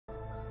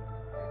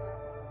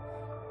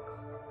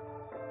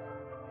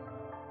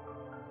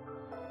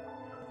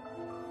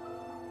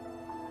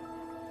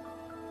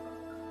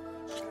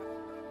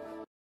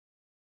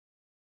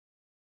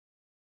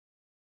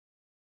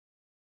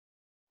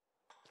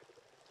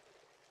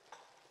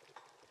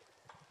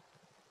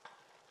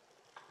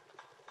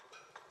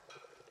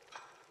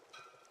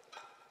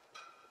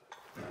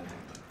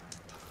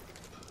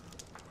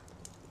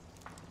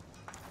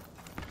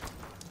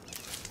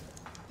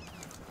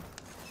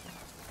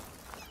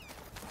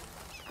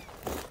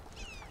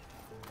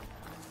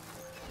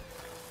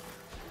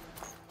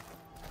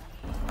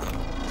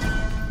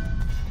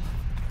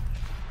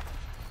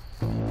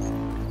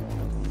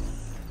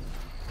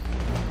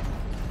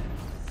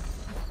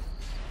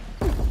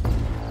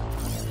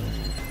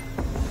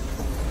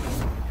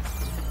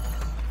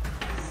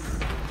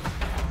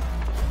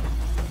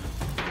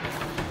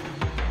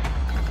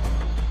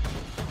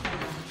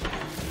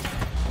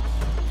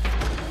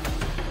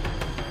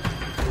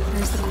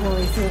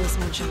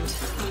mentioned.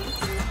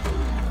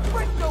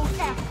 Break those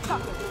ass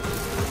suckers!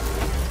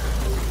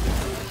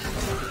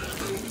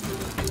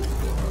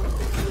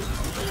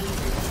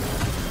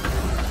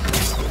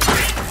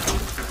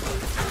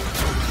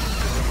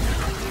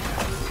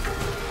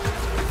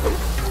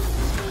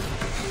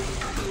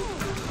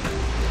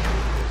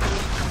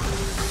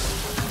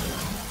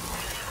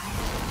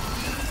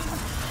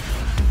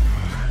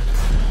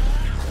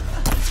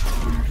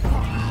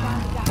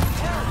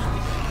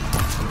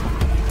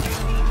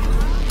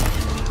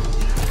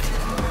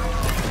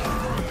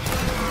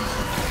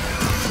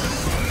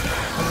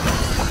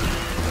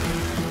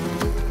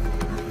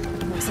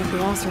 The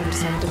Allsword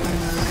decided to bring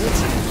on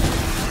right.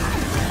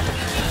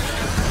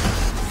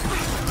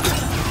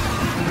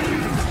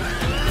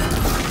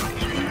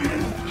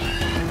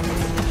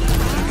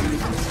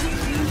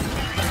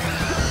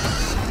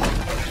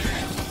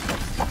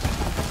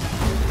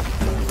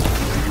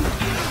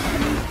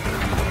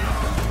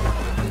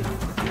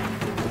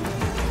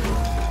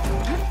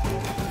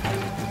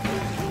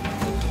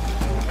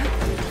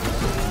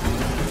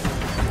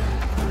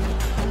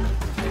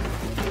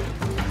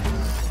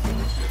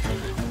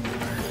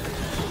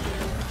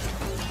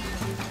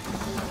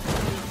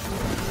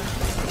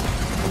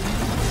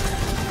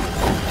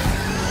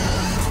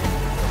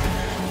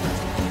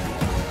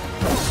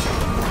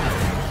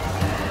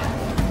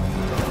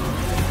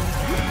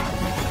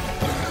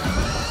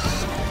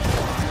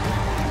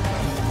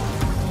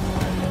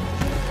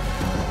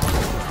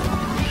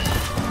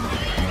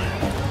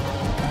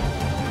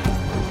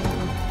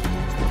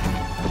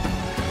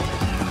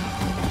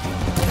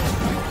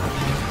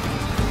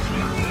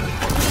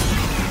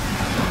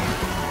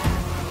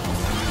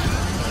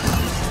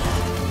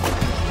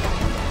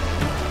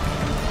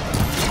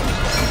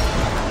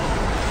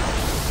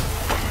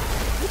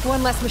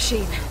 One less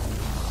machine.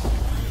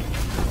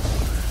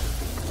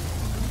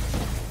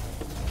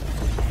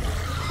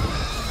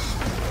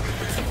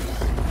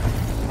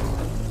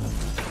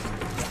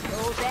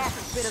 Those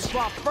asses bit us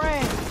swap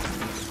friends.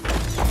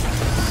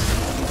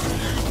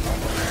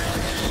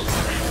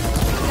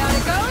 Down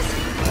it goes.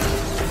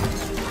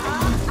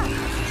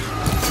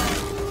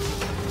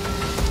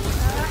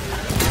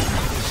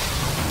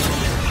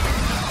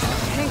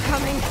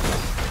 Incoming.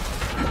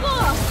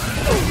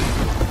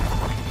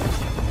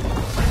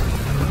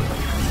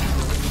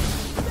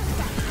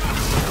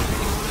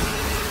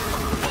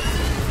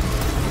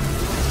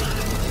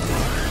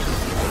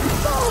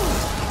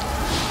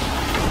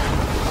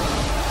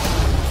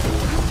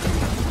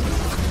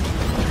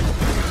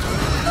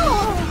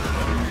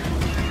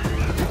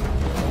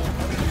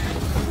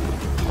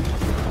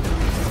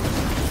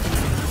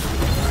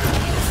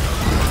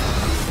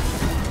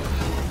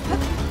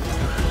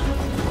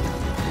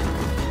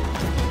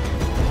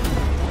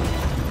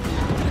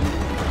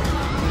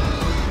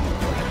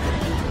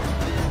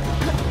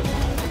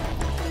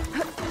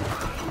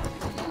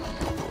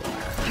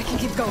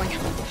 Keep going.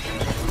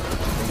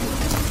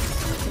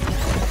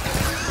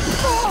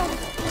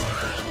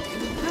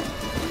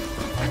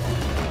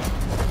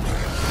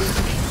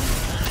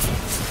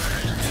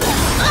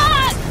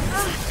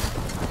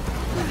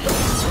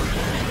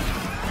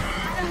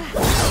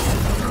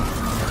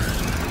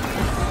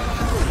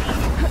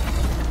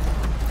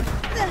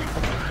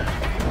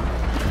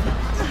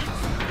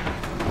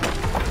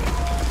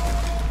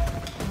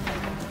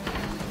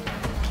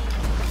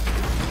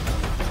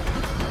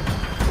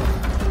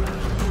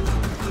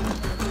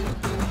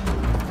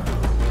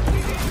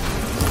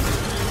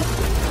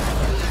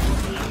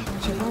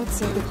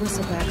 Said the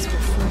bristlebacks were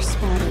first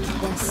spotted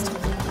west of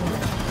the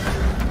border.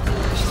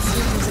 I should see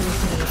if there's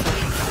anything in the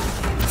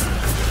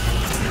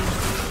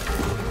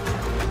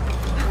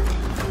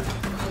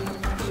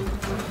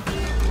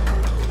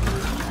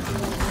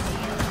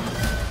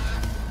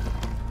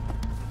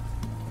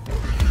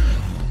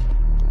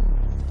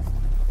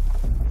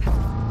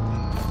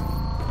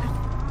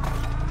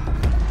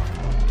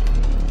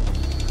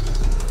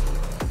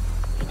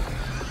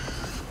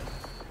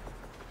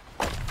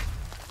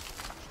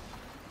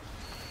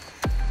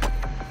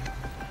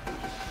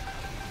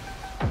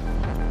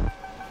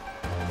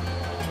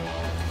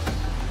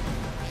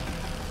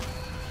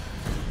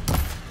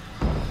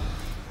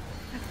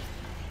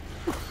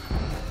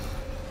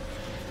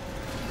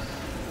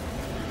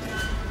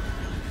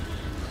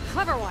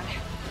clever one.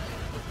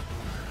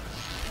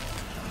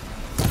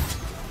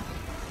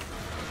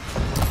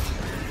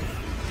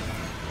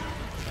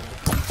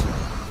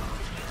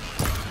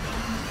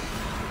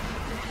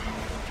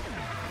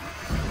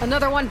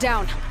 Another one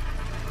down.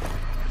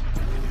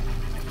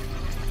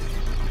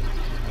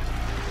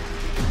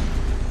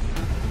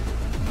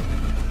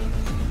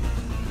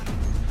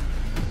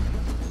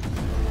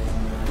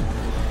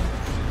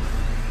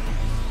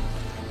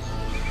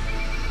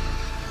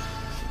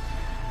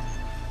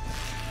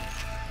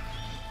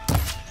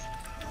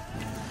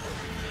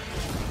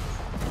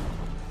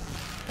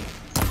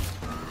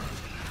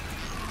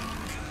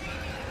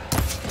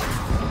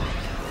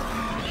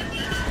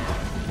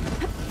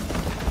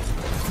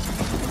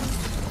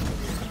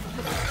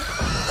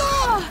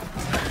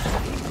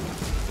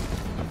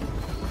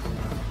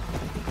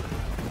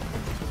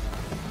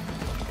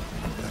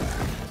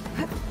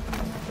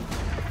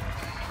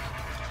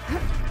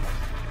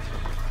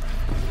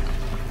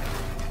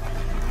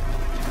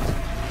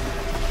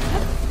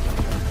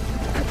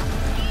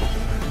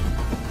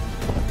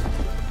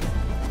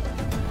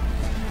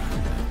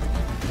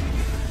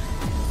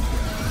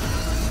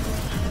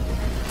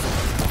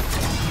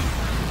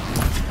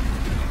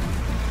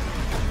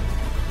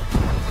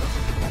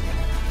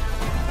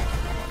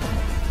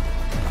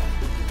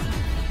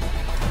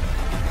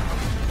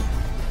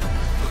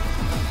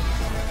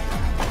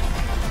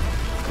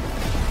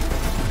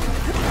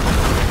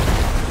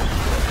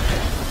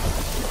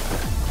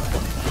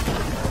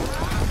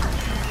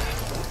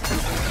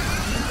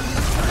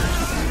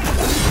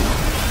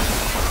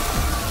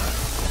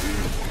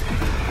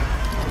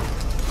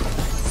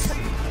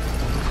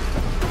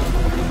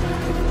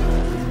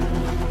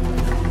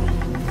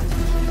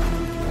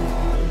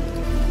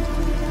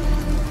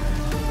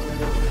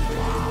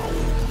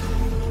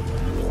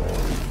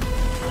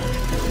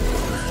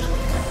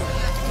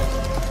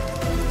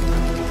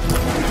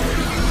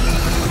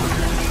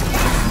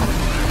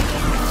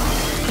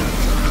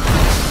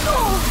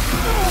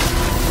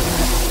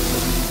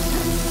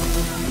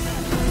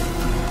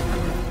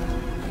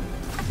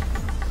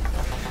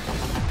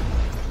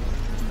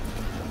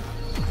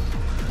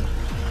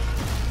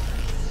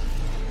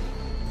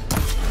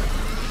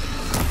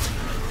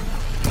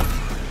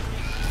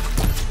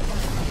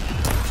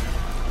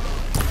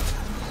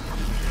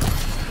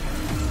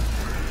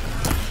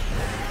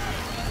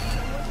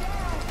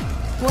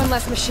 One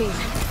less machine.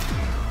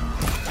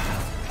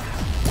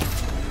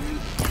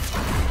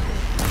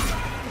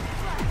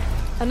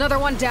 Another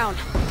one down.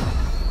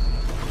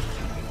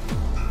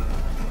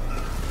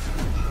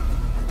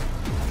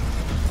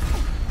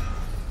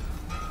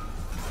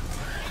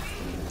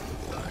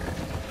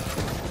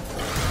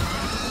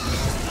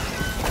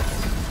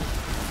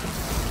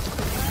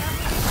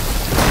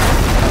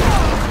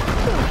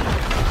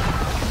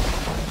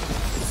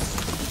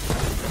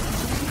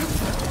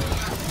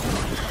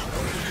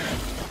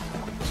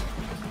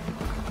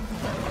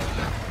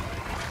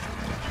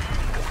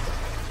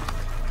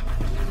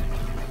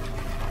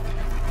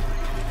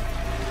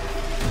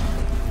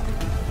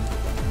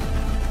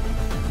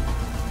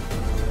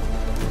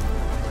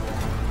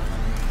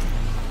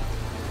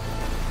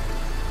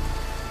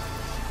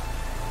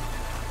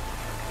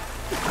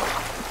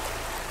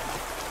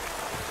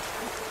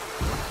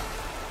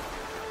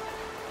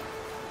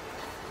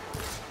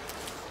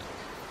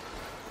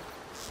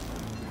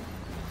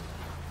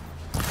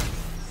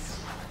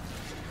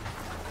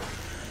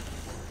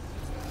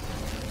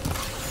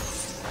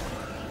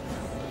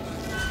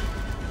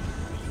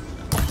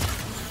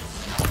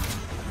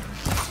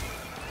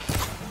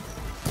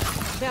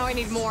 Now I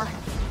need more.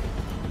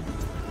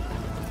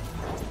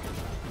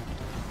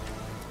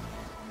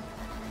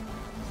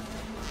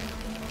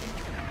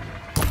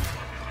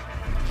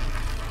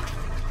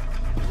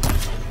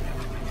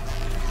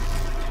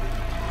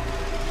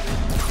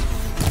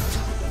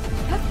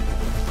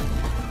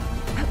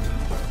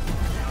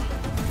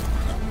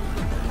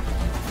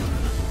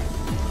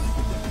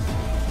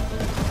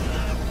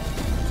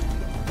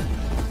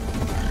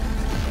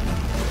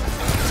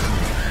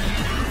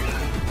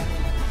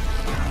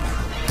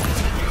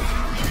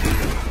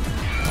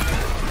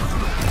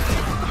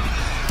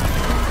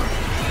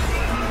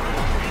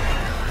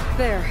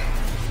 There.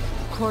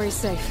 Quarry's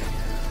safe.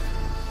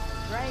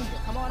 Stranger,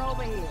 come on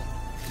over here.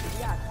 We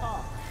gotta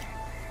talk.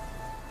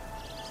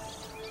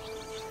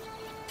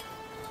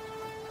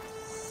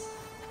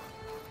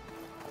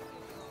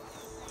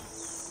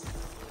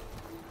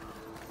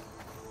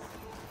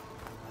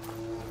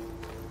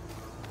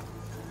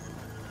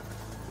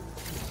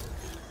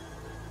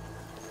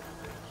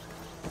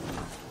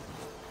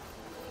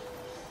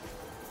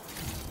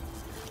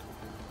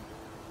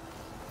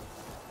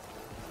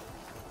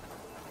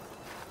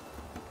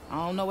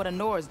 I don't know what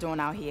Anora's doing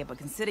out here, but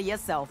consider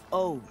yourself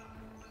owed.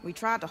 We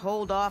tried to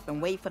hold off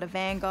and wait for the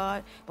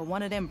Vanguard, but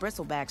one of them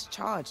bristlebacks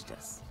charged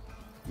us.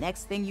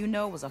 Next thing you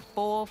know was a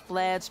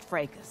full-fledged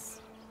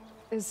fracas.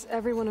 Is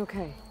everyone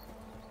okay?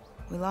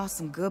 We lost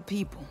some good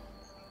people,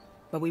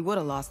 but we would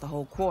have lost the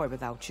whole quarry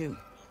without you.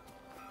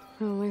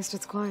 Well, at least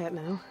it's quiet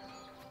now.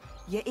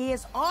 Your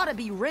ears ought to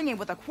be ringing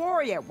with a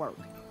quarry at work,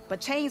 but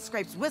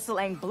Chainscrape's whistle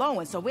ain't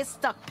blowing, so we're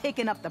stuck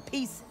picking up the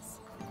pieces.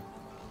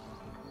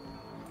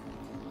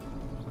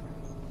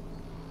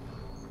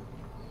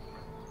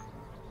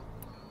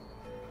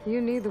 You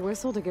need the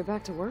whistle to get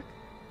back to work?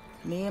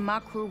 Me and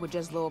my crew were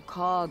just little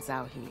cogs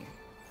out here.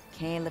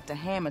 Can't lift a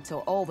hammer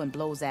till Olvin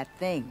blows that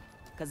thing.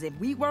 Cause if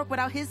we work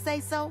without his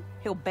say-so,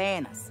 he'll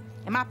ban us.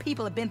 And my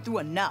people have been through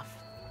enough.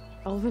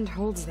 Olvin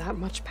holds that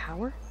much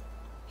power?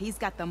 He's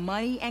got the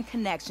money and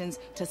connections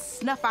to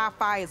snuff our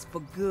fires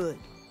for good.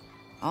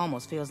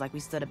 Almost feels like we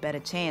stood a better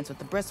chance with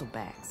the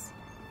bristlebacks.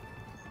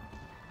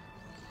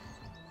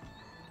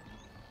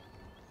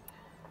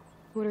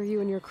 What are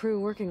you and your crew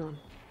working on?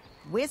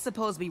 We're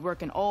supposed to be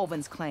working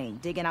Olvin's claim,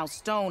 digging out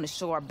stone to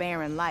show our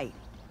barren light.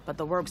 But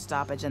the work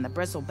stoppage and the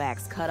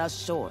bristlebacks cut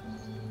us short.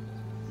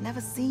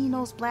 Never seen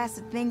those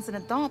blasted things in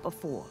a Daunt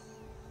before.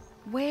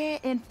 Where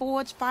in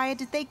Forge Fire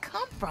did they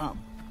come from?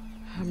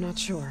 I'm not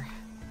sure.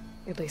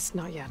 At least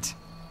not yet.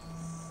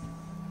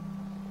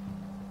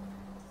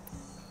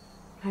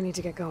 I need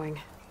to get going.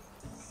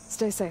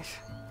 Stay safe.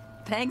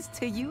 Thanks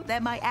to you,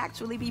 that might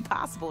actually be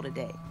possible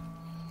today.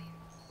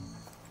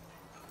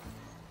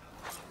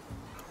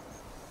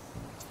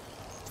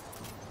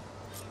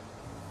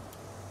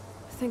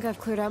 I think I've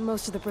cleared out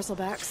most of the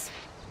bristlebacks.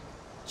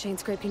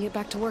 Chainscrape can get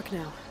back to work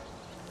now.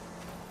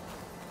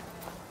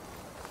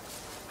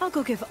 I'll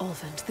go give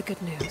Olvin the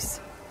good news.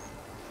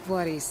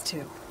 Voorhis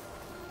too.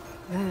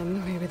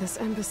 Then maybe this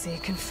embassy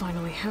can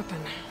finally happen.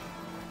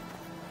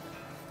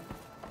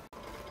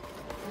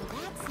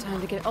 Time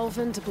to get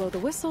Olvin to blow the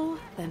whistle,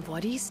 then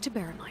Voorhis to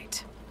Barren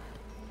Light.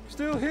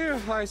 Still here,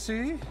 I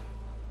see.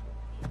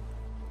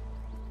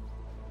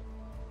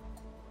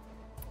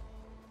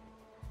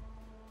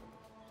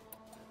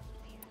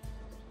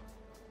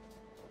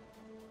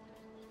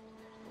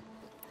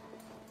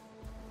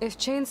 If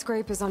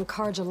Chainscrape is on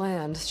Carja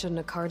land, shouldn't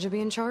a Carja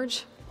be in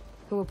charge?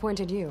 Who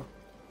appointed you?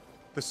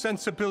 The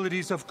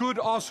sensibilities of good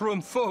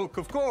Oseram folk,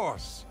 of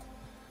course.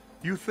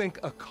 You think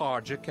a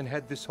Carja can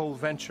head this whole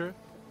venture?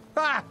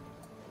 Ah!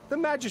 The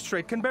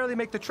magistrate can barely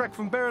make the trek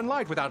from Barren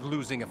Light without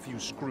losing a few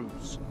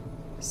screws.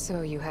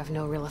 So you have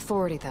no real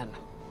authority then?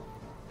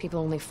 People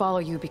only follow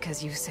you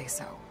because you say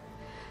so.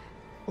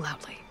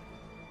 Loudly.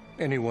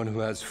 Anyone who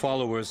has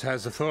followers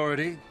has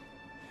authority.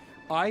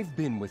 I've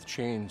been with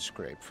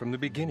Chainscrape from the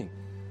beginning.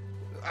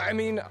 I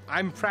mean,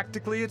 I'm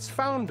practically its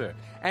founder,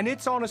 and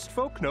its honest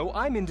folk know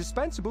I'm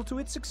indispensable to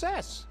its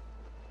success.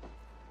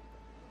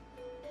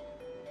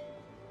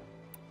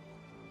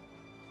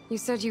 You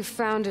said you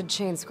founded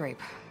Chainscrape.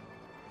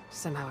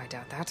 Somehow I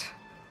doubt that.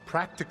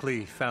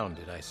 Practically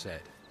founded, I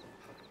said.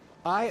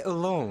 I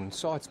alone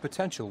saw its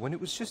potential when it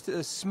was just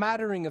a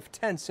smattering of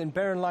tents in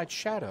Barren Light's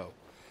shadow.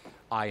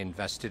 I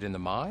invested in the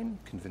mine,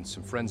 convinced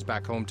some friends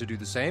back home to do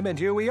the same, and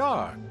here we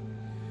are.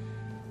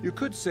 You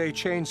could say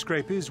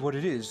Chainscrape is what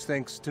it is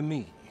thanks to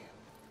me.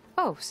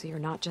 Oh, so you're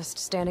not just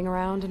standing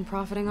around and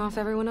profiting off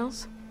everyone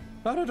else?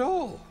 Not at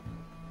all.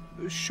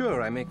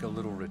 Sure, I make a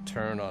little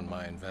return on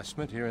my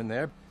investment here and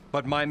there,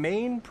 but my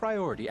main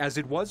priority, as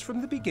it was from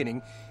the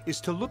beginning,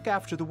 is to look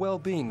after the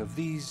well-being of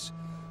these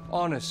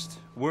honest,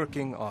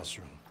 working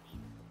Osram.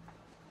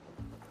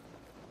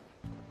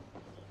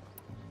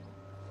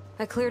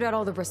 I cleared out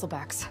all the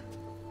bristlebacks.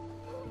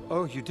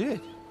 Oh, you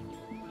did?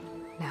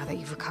 Now that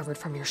you've recovered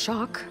from your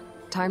shock,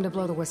 time to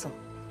blow the whistle.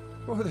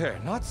 Oh, there,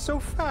 not so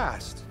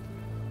fast.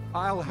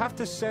 I'll have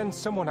to send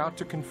someone out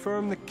to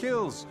confirm the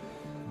kills.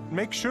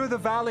 Make sure the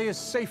valley is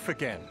safe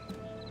again.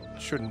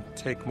 Shouldn't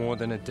take more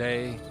than a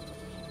day.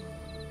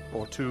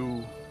 Or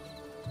two.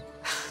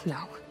 No.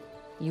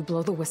 You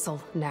blow the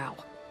whistle now.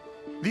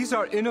 These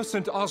are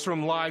innocent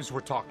Osram lives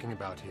we're talking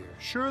about here.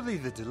 Surely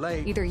the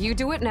delay... Either you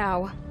do it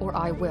now, or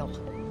I will.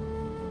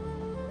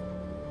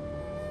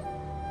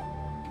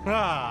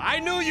 Ah, I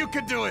knew you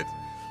could do it!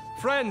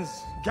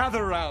 Friends,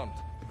 gather around.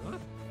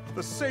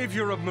 The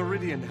savior of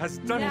Meridian has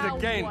done it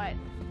again. What?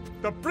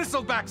 The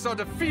bristlebacks are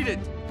defeated.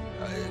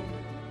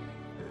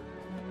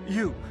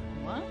 You.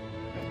 What?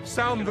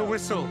 Sound the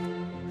whistle.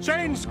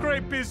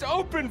 Chainscrape is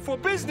open for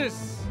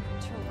business.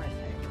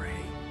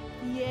 Terrific.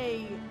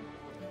 Yay.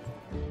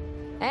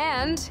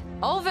 And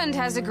Ulvund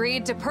has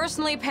agreed to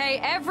personally pay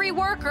every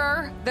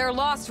worker their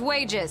lost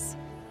wages.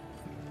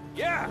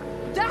 Yeah.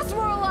 That's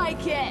more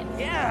like it.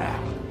 Yeah.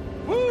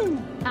 Woo.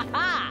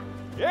 Ha-ha.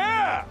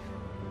 Yeah.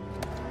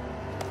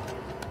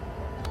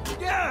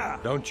 Yeah.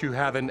 Don't you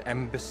have an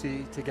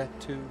embassy to get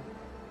to?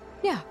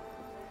 Yeah,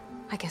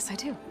 I guess I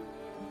do.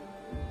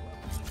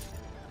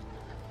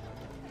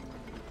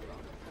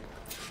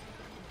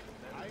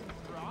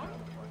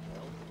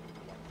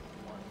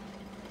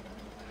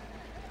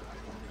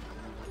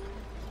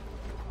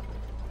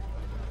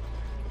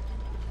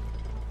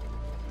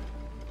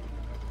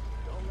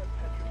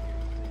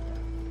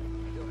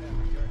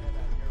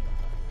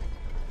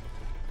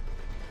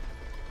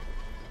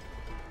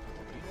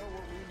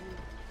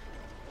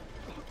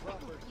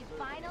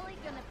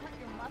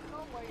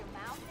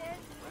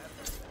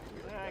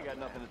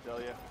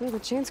 Well, the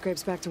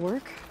Chainscrape's back to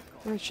work.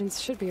 Merchants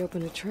should be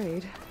open to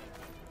trade.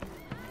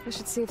 I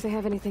should see if they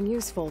have anything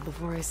useful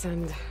before I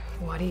send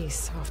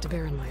Wadis off to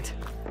Barren Light.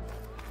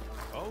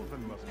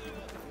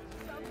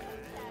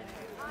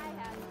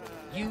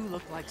 You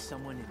look like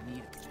someone in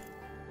need of...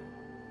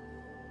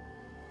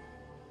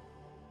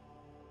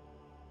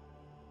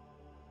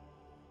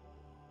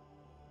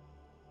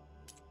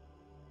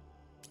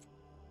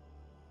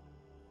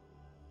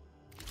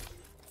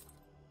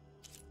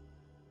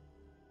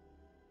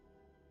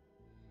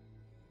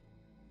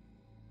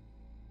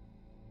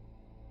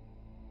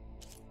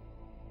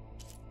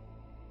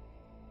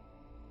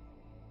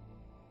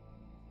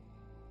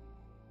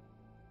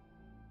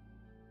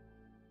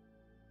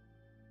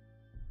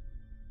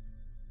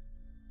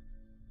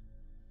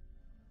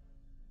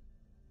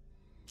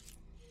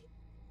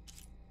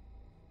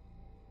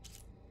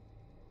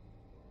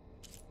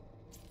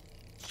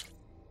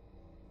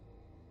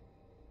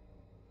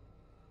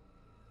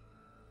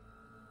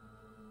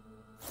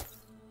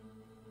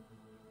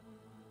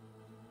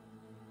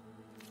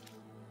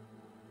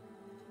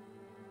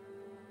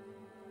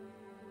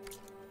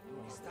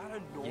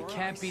 You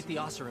can't beat the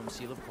Oseram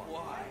seal of quality.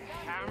 Why?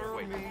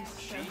 Hammer me.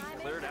 She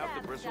cleared out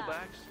the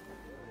bristlebacks?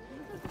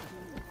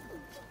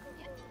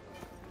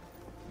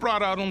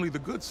 Brought out only the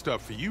good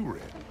stuff for you,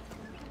 Red.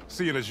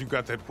 Seeing as you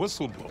got that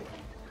whistle blowing.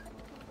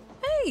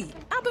 Hey,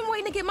 I've been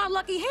waiting to get my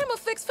lucky hammer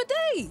fixed for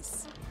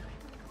days.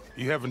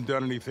 You haven't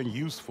done anything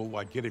useful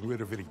like getting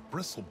rid of any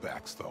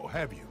bristlebacks, though,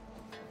 have you?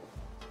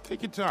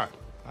 Take your time.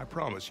 I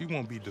promise you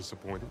won't be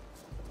disappointed.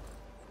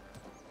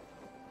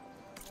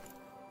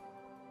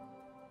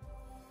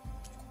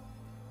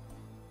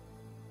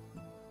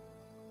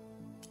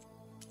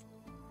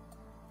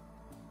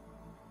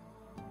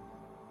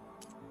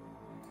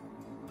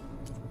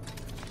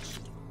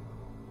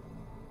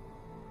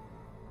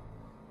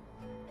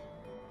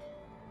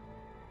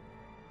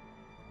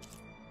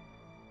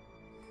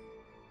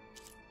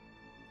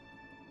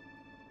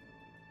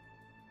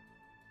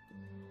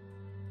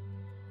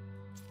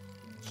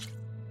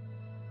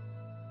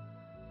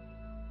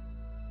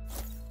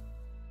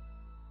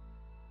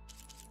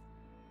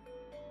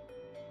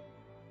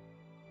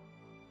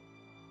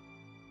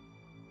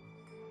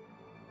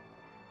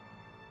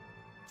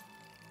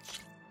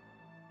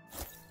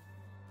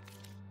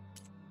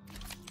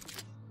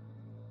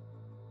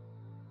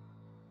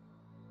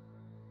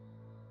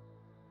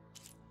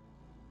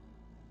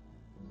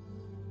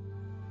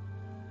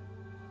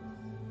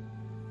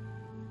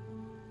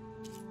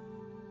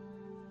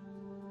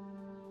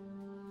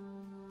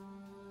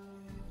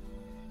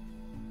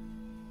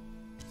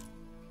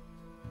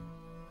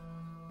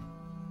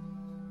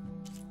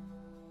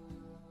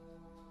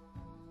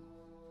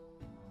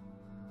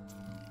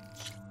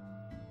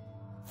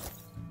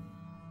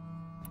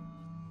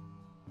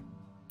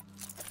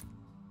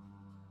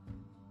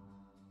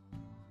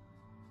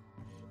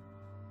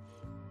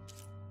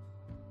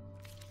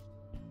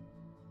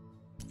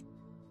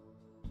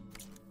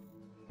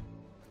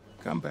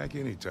 Come back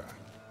anytime.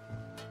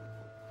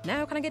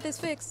 Now can I get this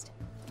fixed?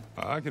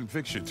 I can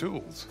fix your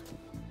tools.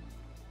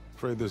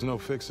 Afraid there's no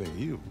fixing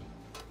you.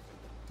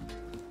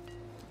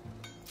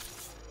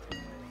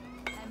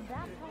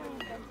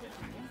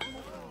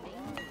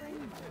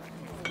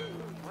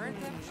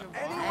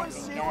 Anyone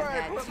see where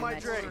I put my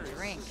drink?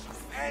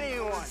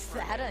 Anyone?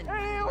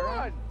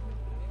 Anyone?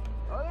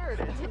 Oh, there it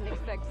is. Didn't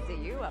expect to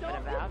see you up and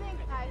about. Don't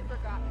think I've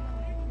forgotten.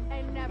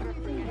 I never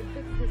Think forget. to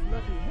fix this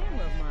lucky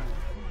hammer of mine.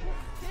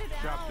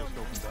 Shop just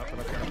opened up, and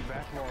I've got a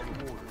backlog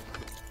of orders.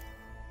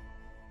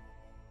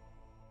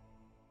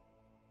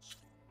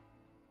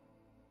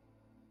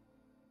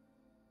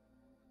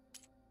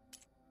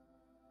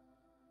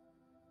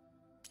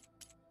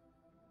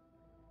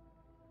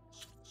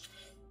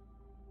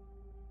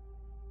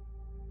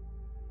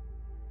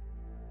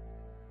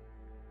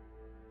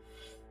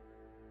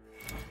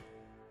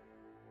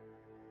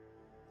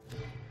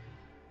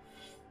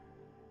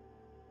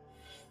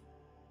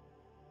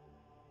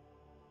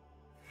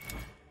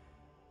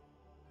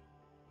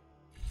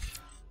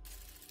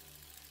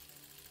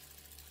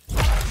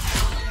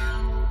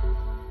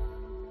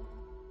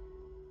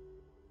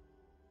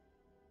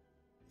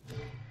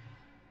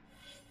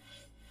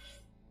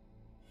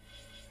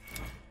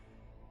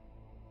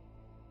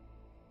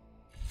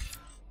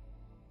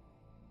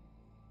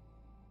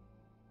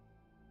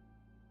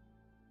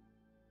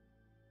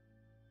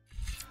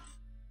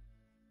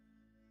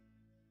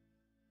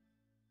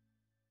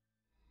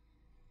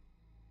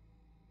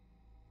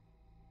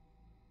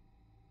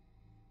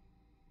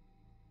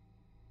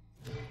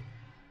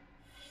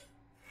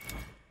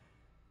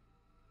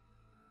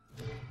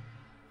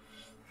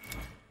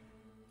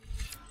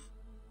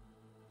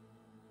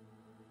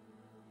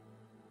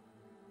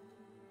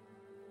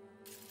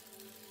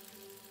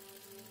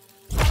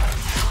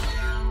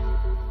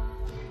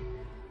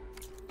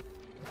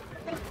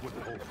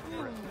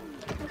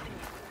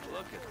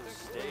 Look at the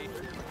stage.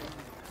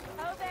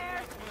 Oh,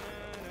 there.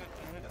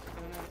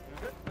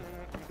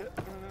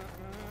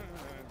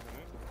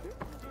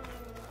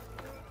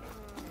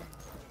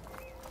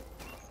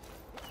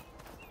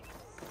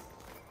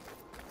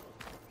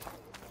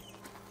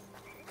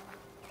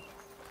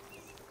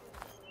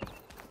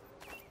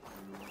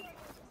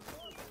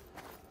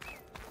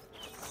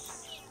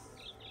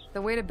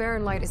 The way to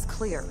Barren Light is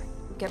clear.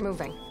 Get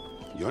moving.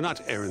 You're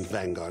not errand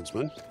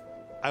vanguardsman.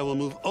 I will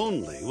move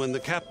only when the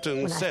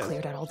captain When says... I've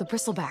cleared out all the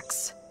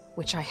bristlebacks,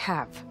 which I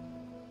have.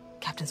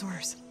 Captain's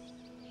orders.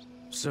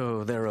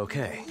 So they're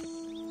okay.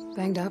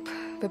 Banged up,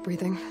 but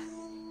breathing.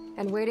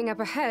 And waiting up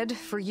ahead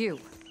for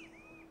you.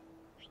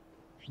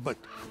 But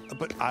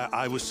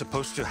I was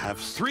supposed to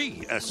have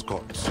 3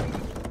 escorts.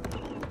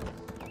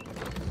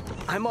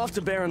 I'm off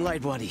to Barren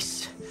Light,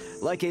 Wadis.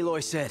 Like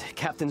Aloy said,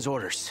 Captain's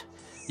orders.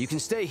 You can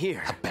stay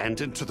here.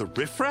 Abandoned to the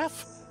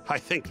riffraff? I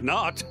think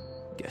not.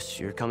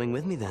 Guess you're coming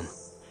with me then.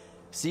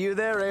 See you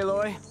there,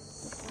 Aloy.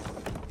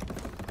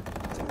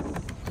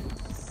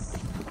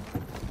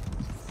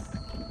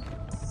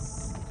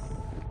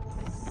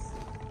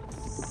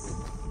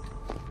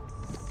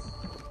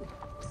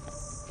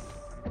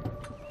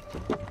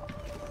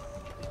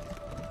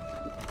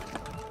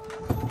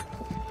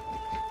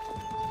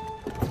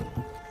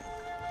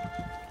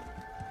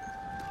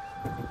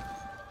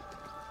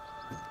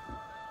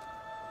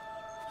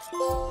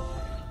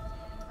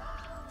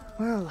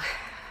 Well,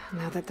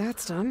 now that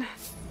that's done,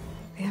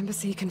 the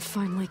embassy can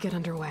finally get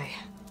underway.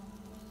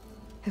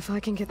 If I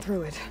can get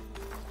through it,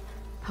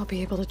 I'll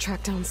be able to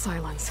track down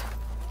Silence.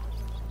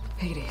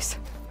 Hades.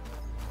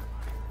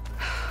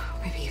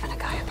 Maybe even a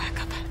Gaia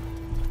backup.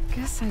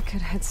 Guess I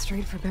could head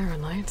straight for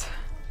Barren Light.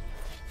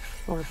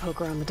 Or poke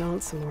around the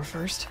Daunt some more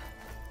first.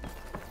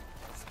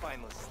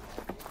 Spineless.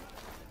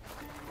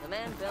 The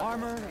man built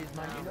Armor is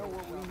my... You know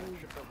what we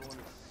need?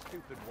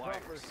 Stupid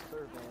wires.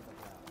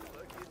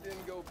 Look, it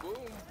didn't go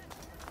boom.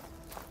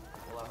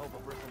 Well, I hope a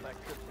bristleback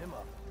trips him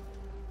up.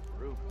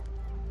 Roof.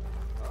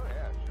 Oh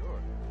yeah, sure.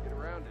 Get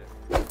around it.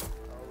 I'll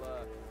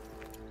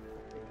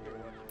here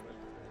watching with.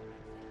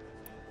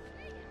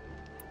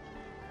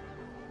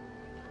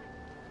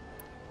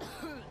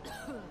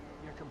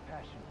 Your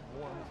compassion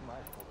warms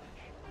my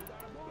flesh.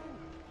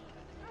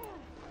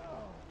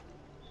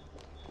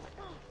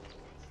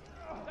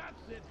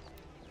 That's it.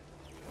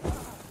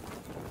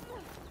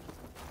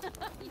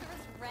 You're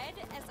as red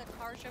as a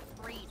Karja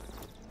priest.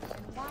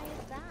 And why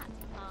is that,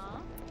 huh?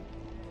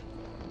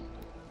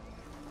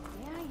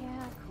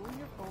 Yeah, cool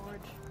your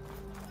forge.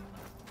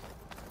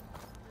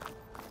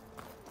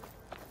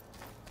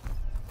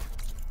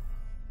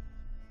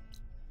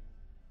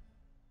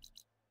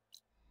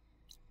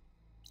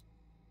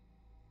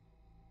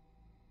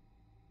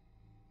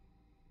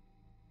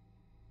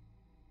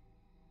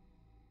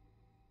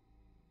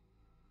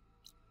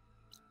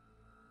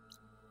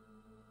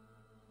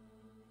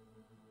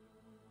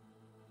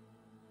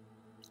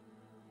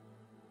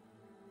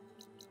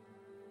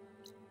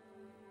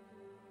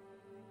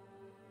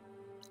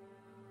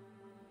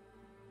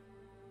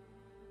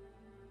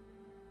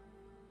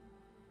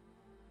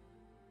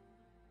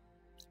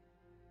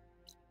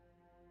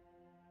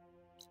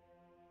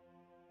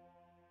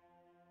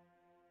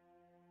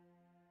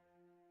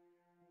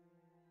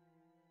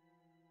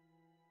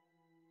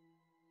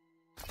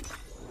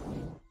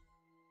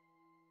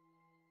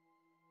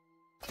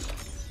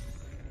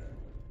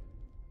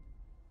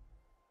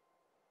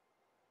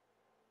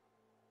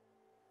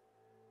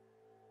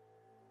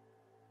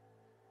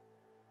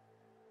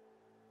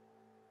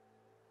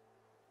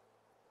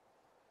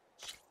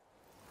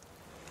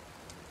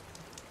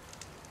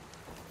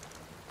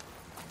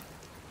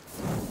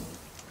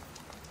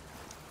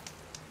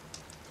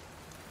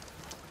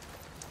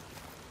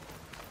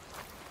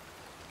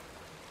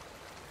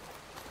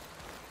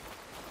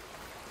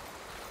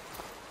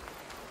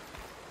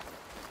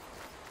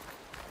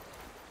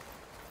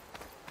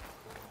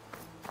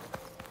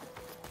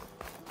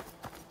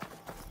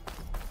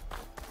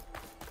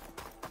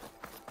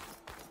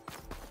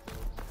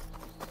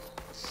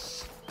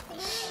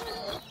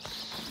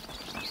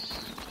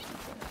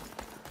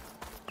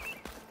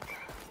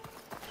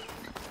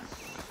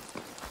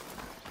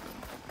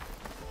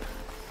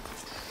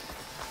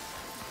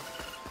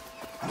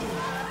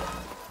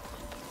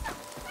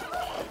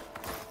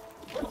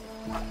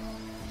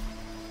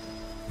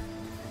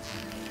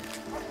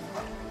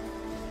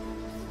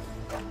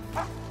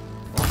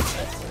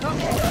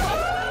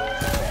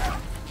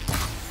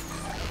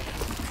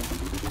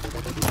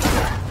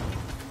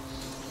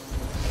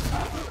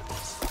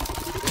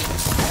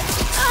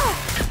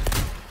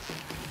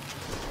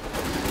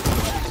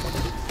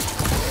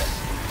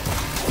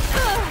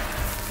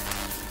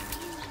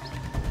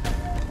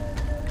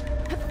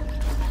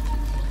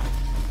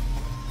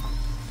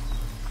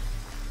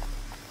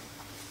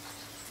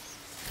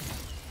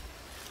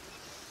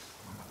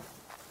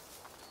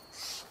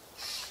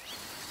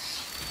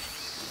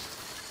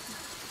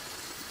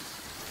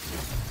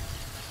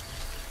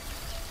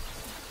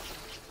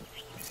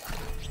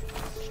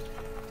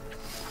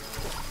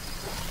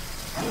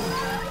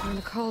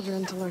 a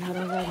cauldron to learn how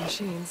to ride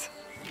machines.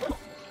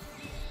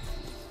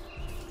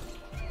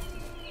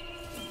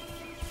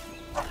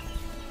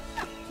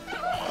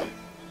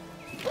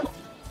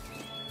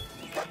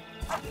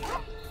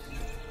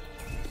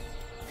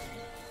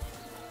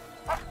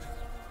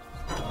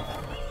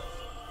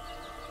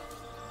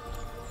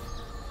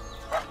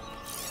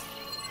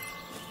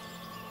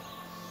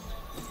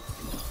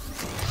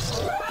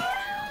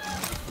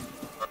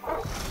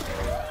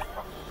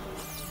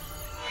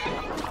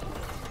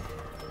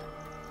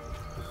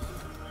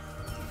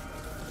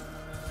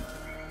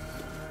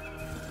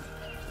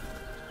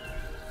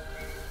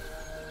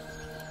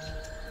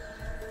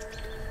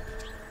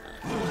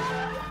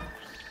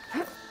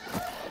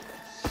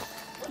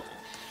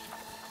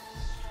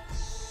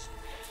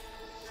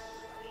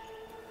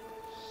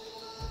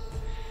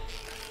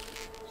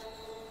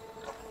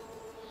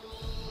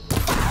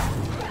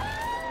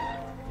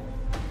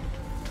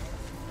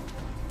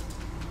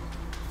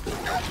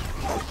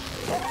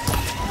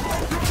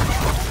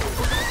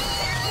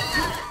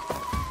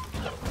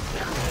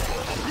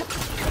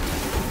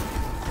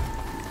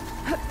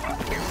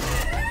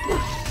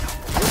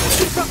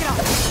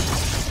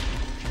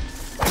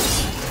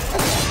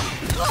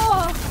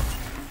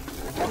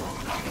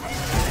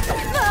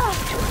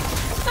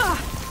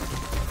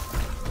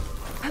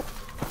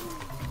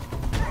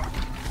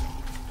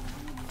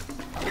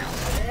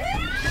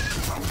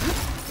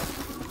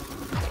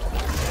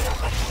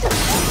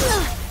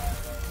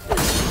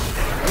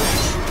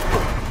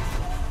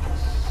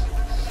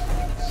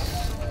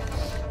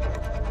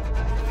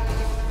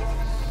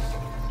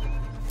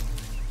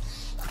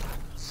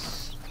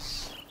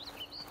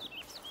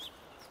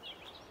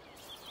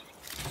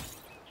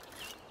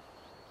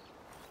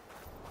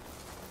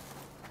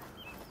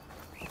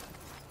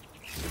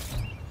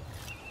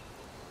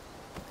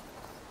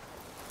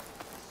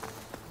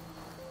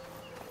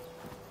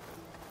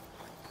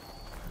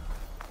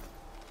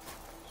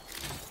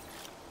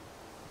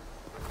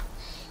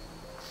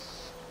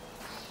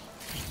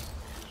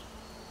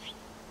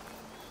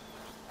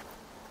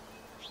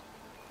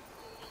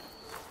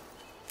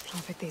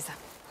 I'll pick these up.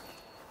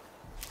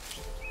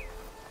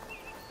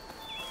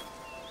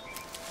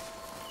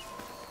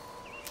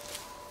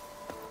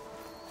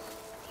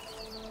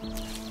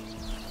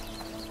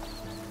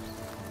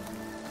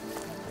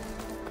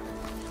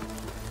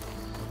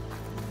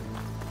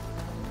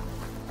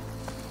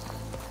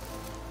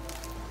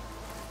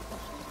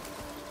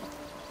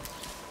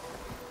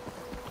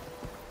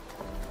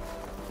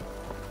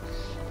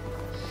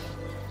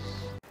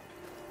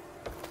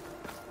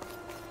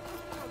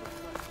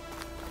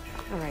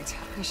 Alright,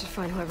 I should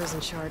find whoever's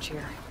in charge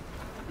here.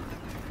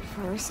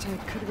 First, I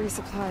could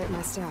resupply at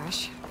my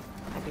stash.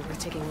 Might be worth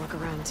taking a look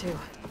around, too.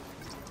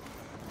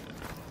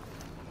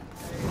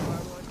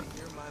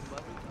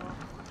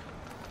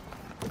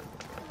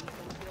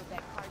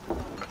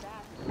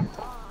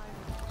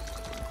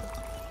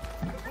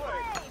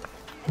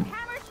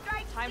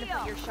 Time to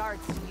put your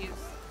shards to use.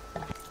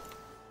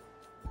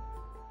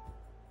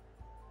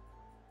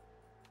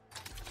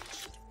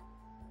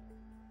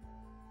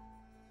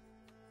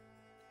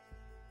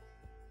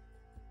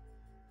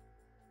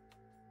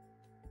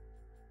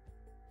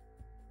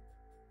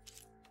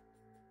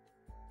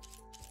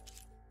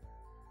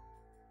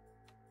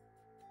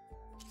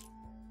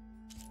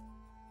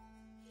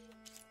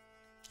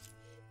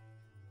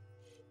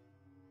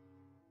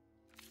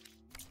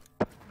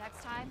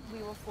 Next time,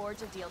 we will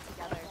forge a deal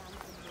together.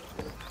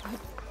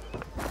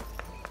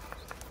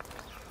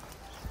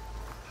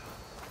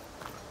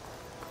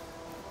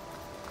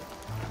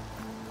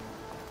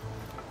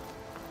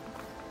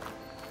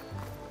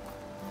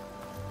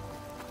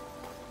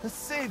 The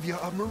savior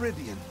of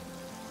Meridian.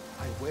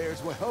 My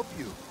wares will help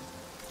you.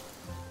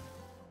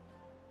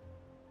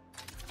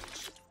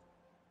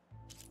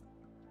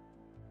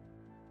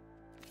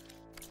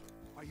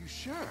 Are you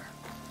sure?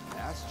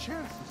 Last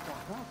chance to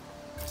stock up.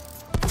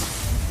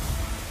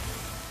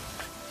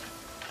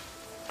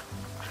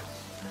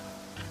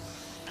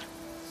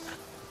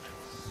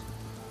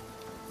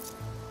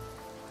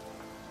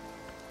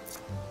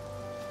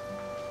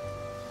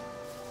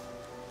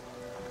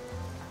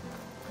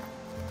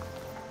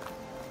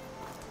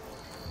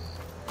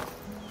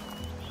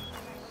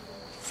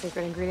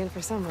 Secret ingredient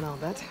for someone, I'll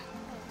bet.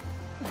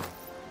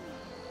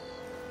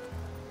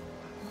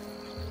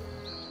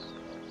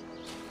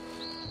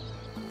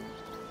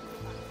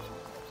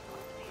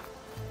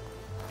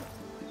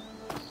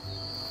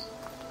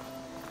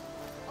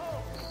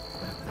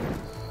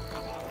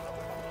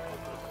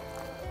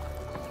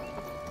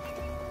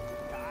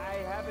 I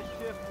have a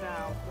shift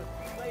now, but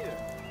later.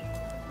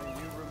 May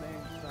you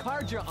remain.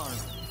 Card your armor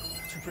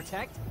to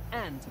protect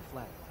and to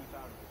play. Keep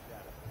out of the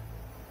shadow.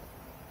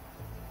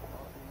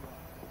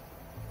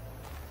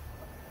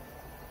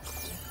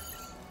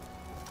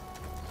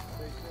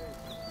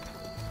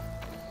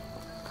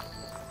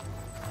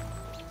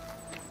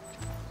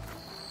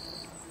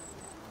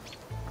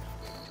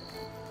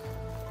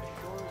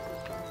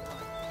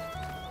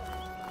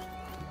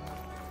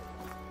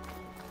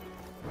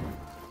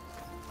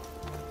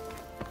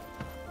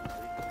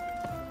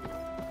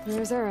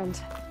 There's Erend.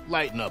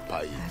 Lighten up,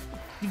 Paiv.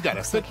 You've got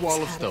a thick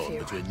wall of stone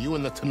between you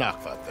and the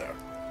Tenakth out there.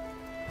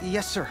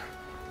 Yes, sir.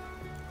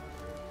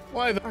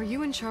 Why Are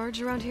you in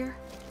charge around here?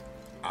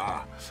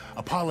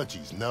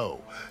 Apologies, no.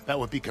 That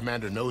would be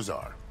Commander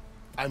Nozar.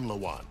 I'm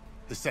Lawan,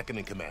 his second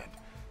in command.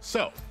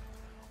 So,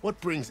 what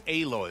brings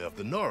Aloy of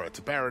the Nora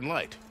to Barren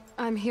Light?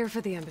 I'm here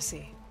for the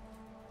embassy.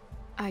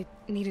 I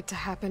need it to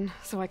happen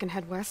so I can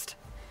head west.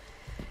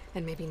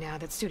 And maybe now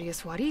that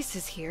Studious Wadis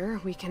is here,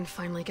 we can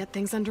finally get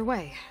things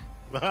underway.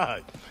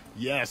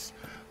 Yes,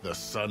 the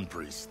Sun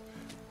Priest.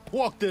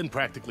 Walked in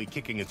practically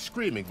kicking and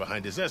screaming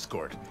behind his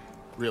escort.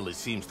 Really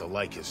seems to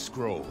like his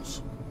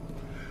scrolls.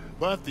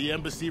 But the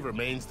embassy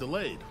remains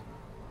delayed.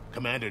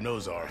 Commander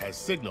Nozar has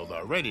signaled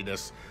our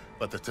readiness,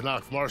 but the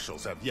Tenakth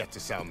marshals have yet to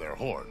sound their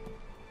horn.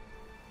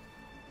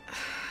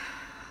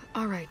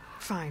 All right,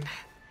 fine.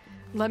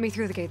 Let me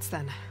through the gates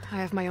then. I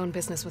have my own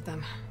business with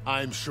them.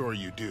 I'm sure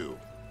you do,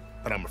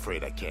 but I'm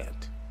afraid I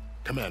can't.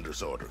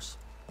 Commander's orders.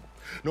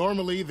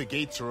 Normally, the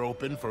gates are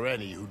open for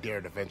any who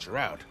dare to venture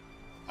out.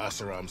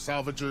 Oseram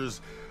salvagers,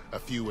 a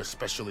few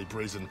especially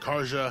brazen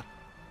Karja,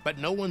 but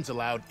no one's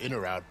allowed in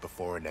or out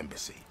before an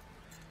embassy.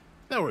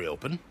 They'll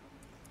reopen,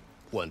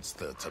 once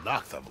the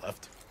Tenakth have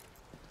left.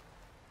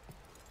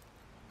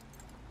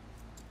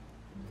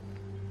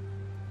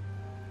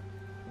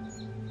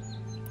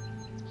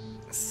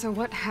 So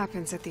what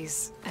happens at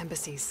these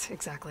embassies,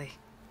 exactly?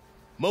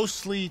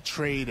 Mostly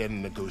trade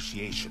and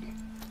negotiation.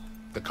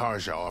 The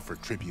Karja offer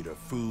tribute of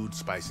food,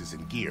 spices,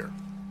 and gear.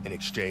 In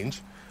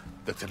exchange,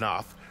 the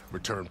Tenakth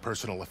return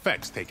personal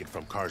effects taken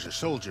from Karja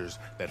soldiers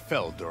that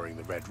fell during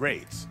the Red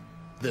Raids.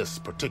 This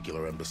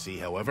particular embassy,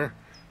 however,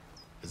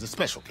 is a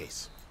special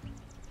case.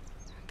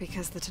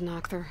 Because the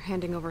Tenakth are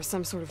handing over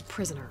some sort of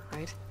prisoner,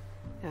 right?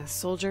 A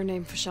soldier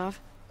named Fashav?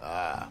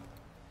 Ah,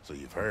 so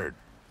you've heard.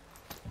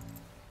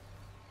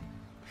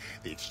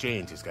 The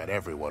exchange has got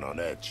everyone on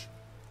edge.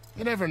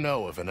 You never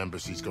know if an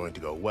embassy's going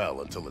to go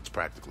well until it's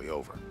practically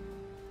over.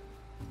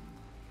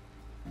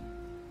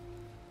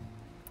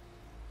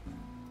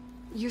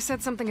 You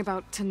said something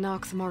about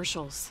Tenakth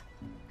marshals.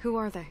 Who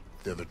are they?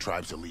 They're the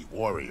tribe's elite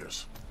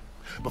warriors.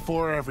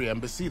 Before every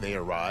embassy, they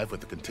arrive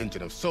with a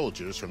contingent of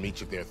soldiers from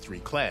each of their 3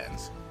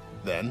 clans.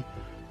 Then,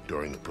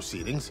 during the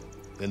proceedings,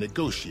 they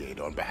negotiate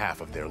on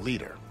behalf of their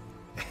leader.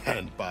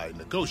 And by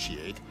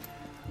negotiate,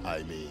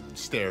 I mean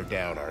stare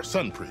down our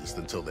Sun Priest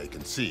until they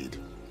concede.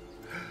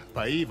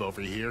 Paiv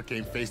over here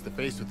came face to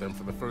face with them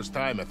for the first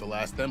time at the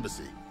last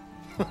embassy.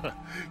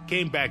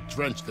 Came back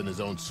drenched in his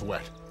own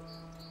sweat.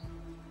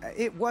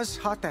 It was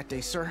hot that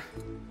day, sir.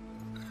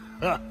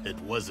 It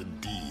was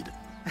indeed.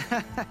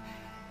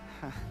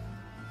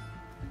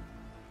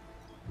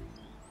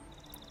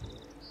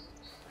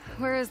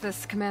 Where is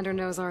this Commander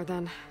Nozar,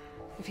 then?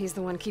 If he's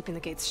the one keeping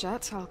the gates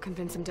shut, I'll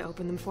convince him to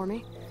open them for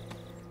me.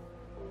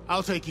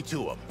 I'll take you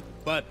to him,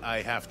 but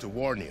I have to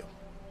warn you.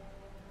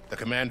 The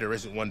commander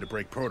isn't one to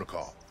break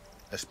protocol,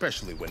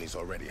 especially when he's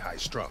already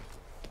high-strung.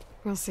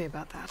 We'll see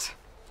about that.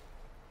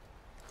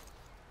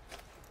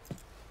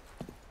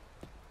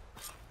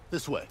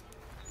 This way.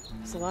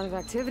 There's a lot of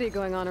activity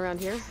going on around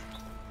here.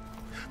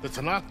 The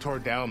Tenakth tore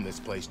down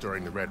this place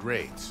during the Red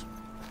Raids.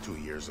 2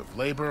 years of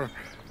labor,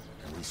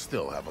 and we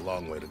still have a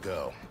long way to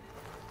go.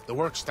 The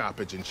work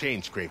stoppage and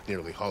chain scrape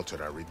nearly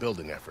halted our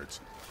rebuilding efforts.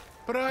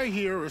 But I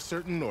hear a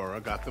certain Nora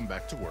got them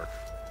back to work.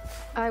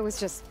 I was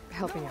just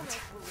helping out.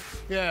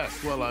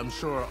 Yes, well, I'm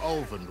sure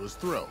Ulvund was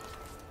thrilled.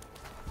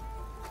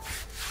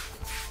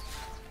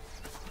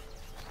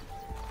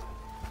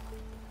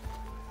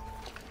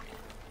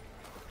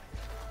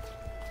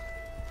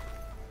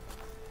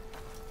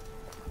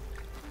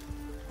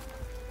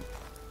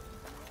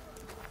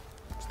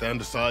 Stand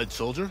aside,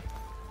 soldier.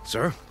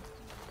 Sir?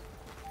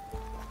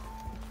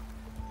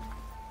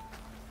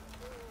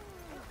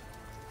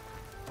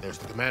 There's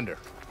the commander.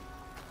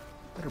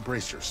 Better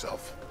brace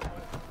yourself.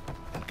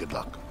 And good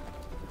luck.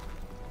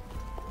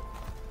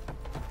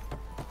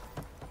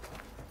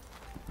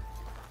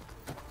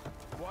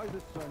 Why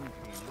the Sun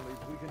King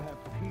believes we can have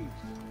peace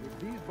with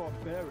these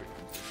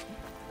barbarians?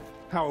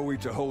 How are we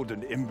to hold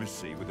an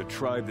embassy with a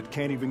tribe that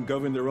can't even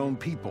govern their own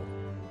people?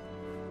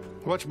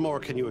 What more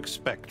can you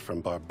expect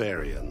from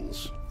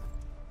barbarians?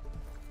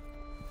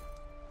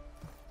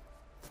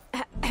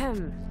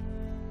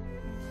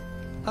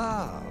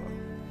 Ah.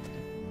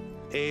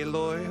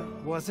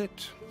 Aloy, was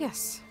it?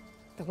 Yes.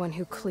 The one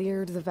who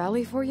cleared the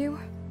valley for you?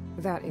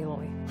 That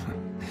Aloy.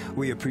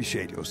 We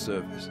appreciate your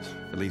service.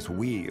 At least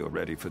we are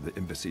ready for the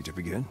embassy to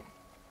begin.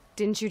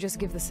 Didn't you just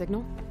give the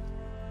signal?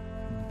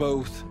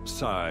 Both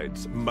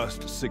sides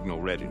must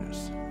signal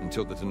readiness.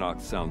 Until the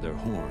Tenakth sound their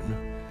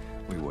horn,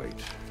 we wait.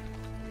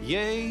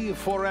 Yea,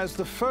 for as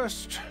the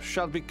first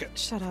shall be...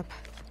 Shut up.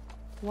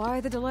 Why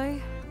the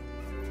delay?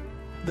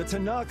 The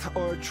Tenakth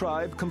are a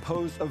tribe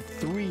composed of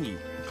 3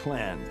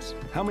 clans.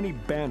 How many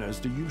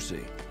banners do you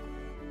see?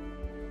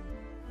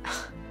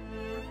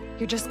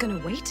 You're just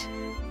gonna wait?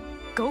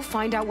 Go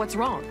find out what's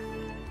wrong.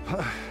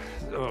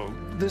 Oh,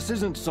 this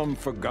isn't some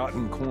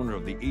forgotten corner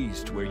of the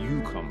East where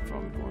you come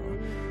from, Nora.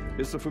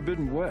 It's the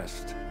Forbidden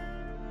West.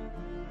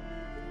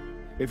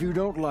 If you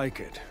don't like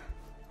it,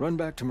 run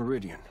back to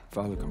Meridian,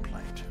 file a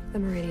complaint. The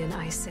Meridian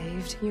I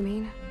saved, you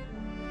mean?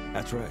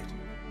 That's right.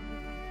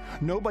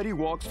 Nobody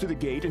walks to the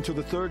gate until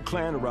the third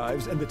clan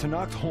arrives and the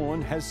Tenakth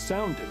horn has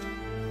sounded.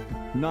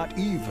 Not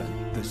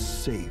even the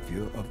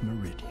savior of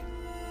Meridian.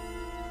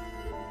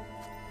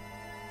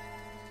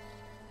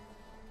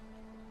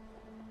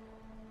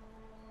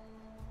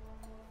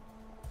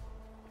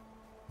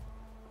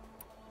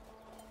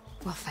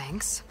 Well,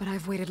 thanks, but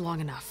I've waited long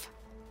enough.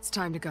 It's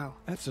time to go.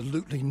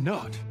 Absolutely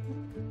not.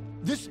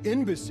 This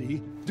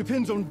embassy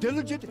depends on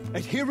diligent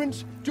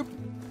adherence to...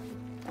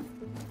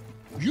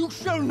 You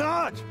shall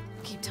not!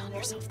 Keep telling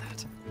yourself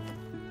that.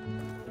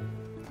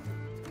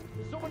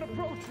 Someone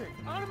approaching!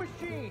 On a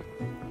machine!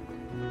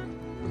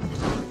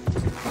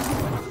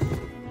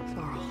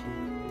 Varl.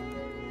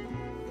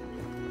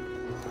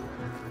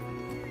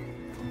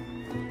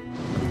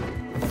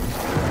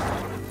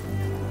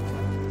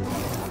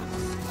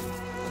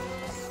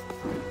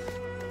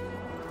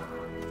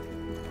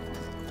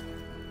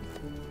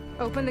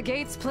 Open the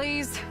gates,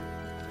 please.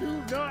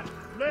 Do not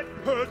let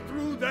her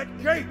through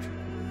that gate!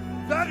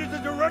 That is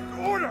a direct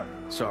order!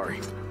 Sorry,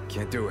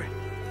 can't do it.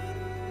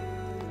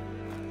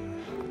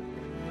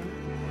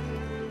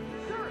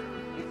 Sir,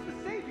 it's the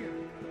Savior!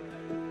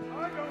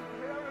 I don't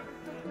care if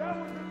it's the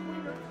devil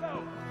between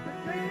herself. The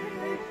gate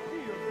is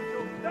sealed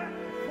until that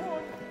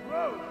horn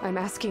blows! I'm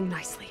asking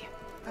nicely.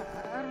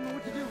 I don't know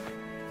what to do.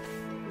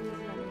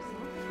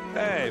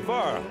 Hey,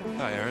 Varl.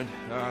 Hi, Aaron.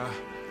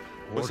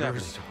 What's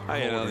happening?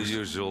 I know the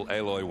usual.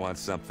 Aloy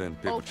wants something.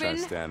 People try to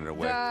stand in her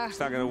way. It's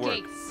not gonna work.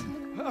 Gates.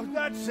 Oh,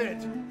 that's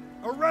it!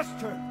 Arrest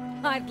her!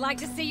 I'd like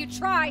to see you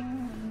try.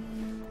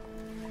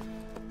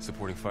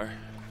 Supporting fire?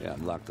 Yeah,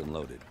 I'm locked and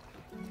loaded.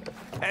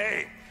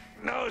 Hey,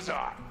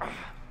 Nozar!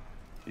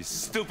 You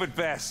stupid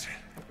bastard.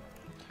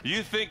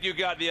 You think you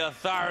got the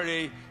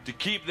authority to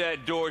keep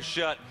that door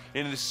shut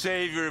in the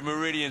savior of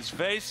Meridian's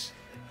face?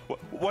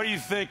 What do you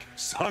think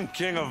Sun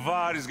King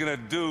Avad is gonna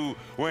do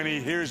when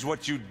he hears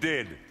what you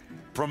did?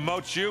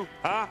 Promote you,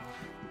 huh?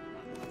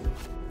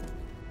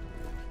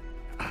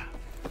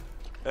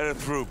 Let her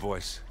through,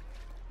 boys.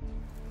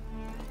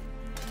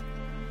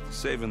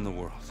 Saving the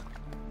world.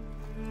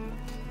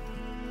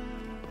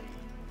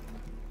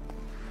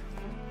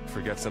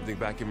 Forget something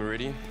back in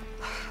Meridian?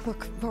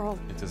 Look, Varl.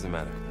 It doesn't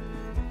matter.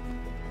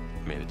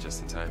 Made it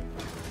just in time.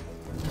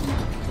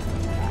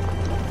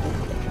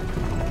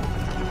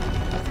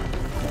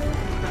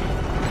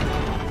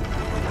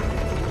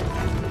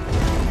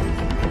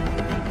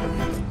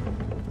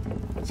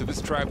 So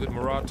this tribe that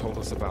Murad told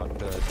us about,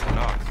 the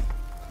Tenakth,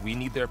 we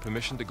need their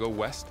permission to go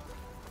west?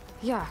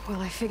 Yeah, well,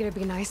 I figured it'd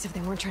be nice if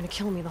they weren't trying to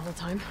kill me the whole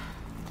time.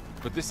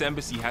 But this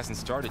embassy hasn't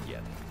started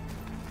yet.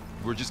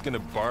 We're just gonna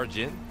barge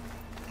in?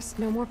 There's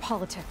no more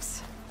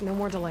politics. No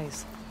more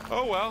delays.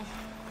 Oh well.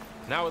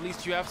 Now at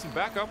least you have some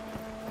backup.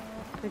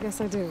 I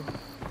guess I do.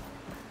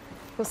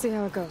 We'll see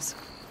how it goes.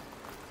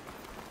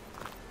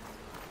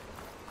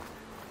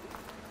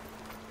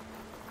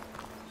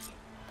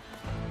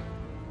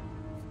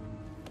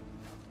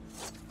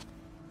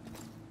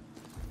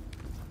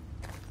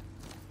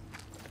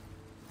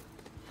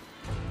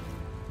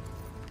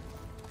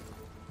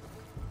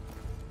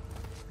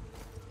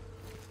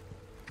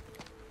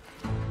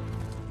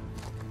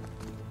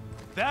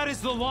 That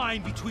is the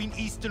line between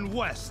East and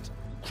West.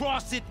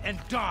 Cross it and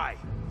die.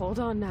 Hold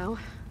on now.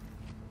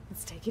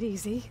 Let's take it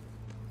easy.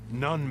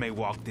 None may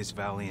walk this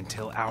valley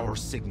until our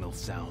signal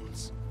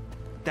sounds.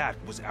 That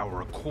was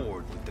our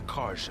accord with the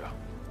Carja.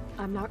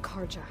 I'm not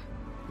Carja.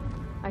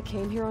 I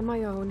came here on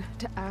my own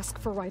to ask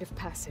for rite of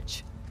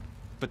passage.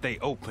 But they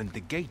opened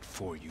the gate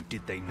for you,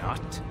 did they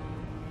not?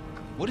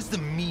 What is the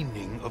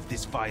meaning of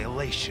this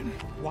violation?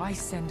 Why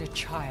send a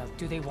child?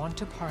 Do they want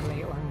to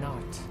parley or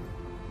not?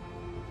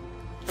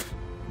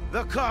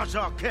 The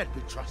Carja can't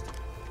be trusted.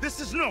 This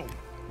is known.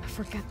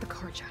 Forget the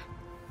Carja.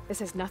 This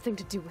has nothing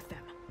to do with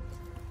them.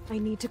 I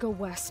need to go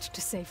west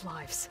to save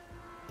lives.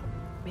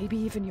 Maybe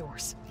even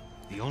yours.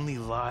 The only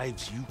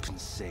lives you can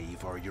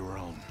save are your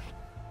own.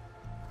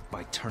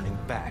 By turning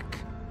back.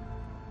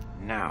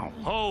 Now.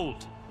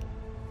 Hold!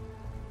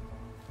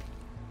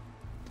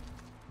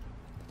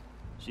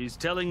 She's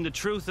telling the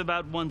truth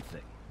about one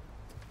thing.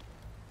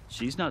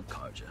 She's not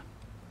Carja.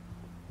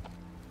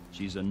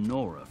 She's a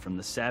Nora from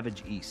the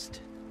Savage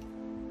East.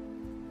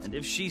 And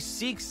if she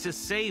seeks to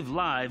save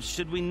lives,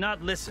 should we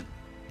not listen?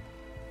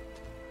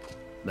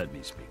 Let me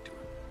speak to her.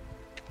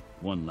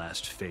 One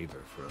last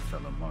favor for a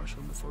fellow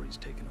marshal before he's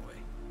taken away.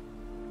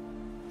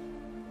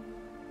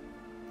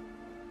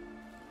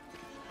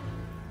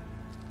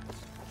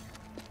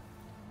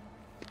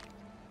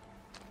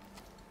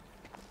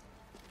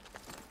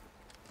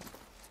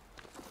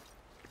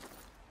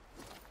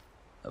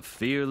 A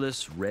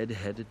fearless,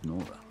 red-headed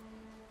Nora.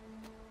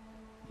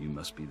 You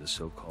must be the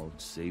so-called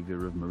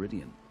savior of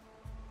Meridian.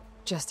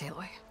 Just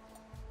Aloy.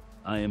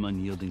 I am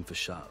Unyielding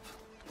Fashav,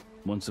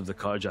 once of the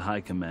Carja High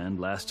Command,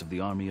 last of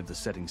the Army of the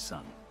Setting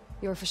Sun.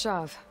 You're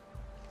Fashav.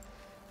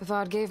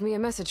 Avad gave me a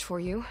message for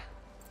you.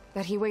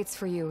 That he waits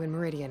for you in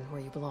Meridian, where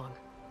you belong.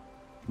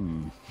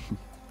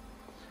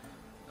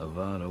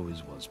 Avad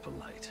always was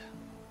polite.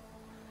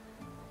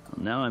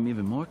 Well, now I'm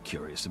even more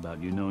curious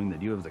about you knowing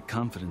that you have the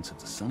confidence of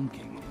the Sun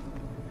King.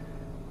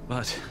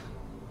 But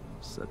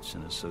such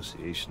an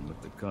association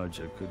with the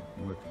Carja could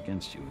work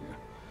against you here,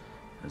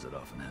 as it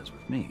often has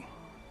with me.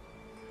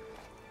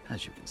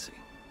 As you can see,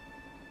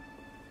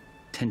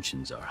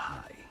 tensions are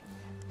high.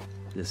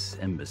 This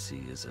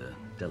embassy is a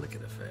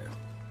delicate affair.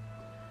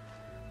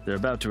 They're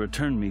about to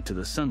return me to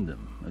the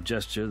Sundom, a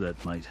gesture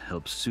that might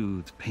help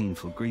soothe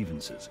painful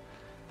grievances.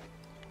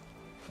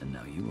 And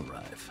now you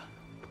arrive,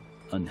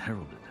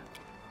 unheralded.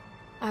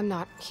 I'm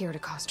not here to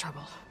cause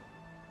trouble.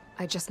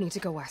 I just need to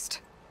go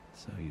west.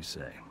 So you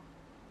say.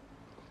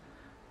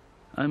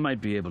 I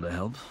might be able to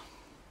help,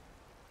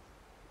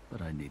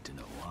 but I need to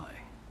know why.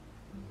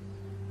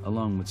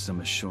 Along with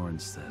some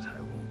assurance that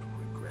I won't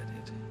regret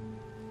it.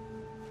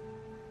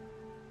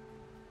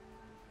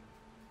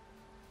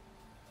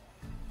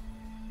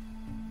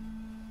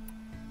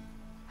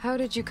 How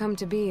did you come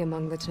to be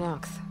among the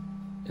Tenakth?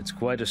 It's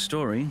quite a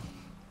story,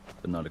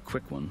 but not a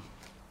quick one.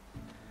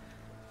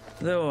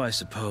 Though I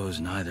suppose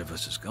neither of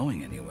us is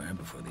going anywhere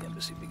before the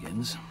embassy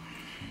begins.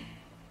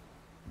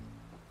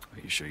 Are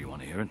you sure you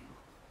want to hear it?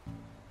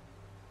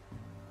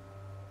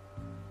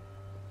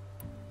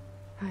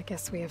 I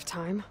guess we have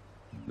time.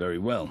 Very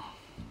well.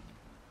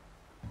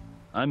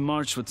 I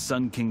marched with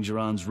Sun King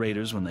Jiran's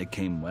raiders when they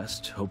came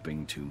west,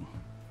 hoping to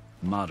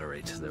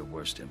moderate their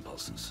worst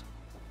impulses.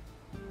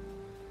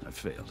 I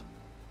failed,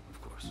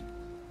 of course.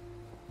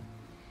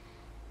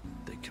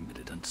 They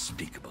committed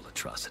unspeakable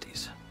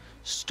atrocities,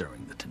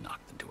 stirring the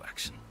Tenakth into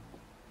action.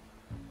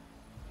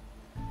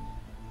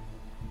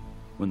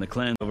 When the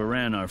clan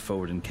overran our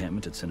forward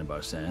encampment at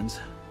Cinnabar Sands,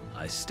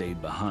 I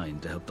stayed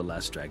behind to help the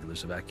last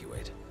stragglers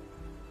evacuate,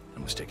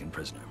 and was taken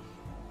prisoner.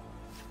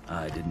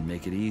 I didn't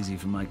make it easy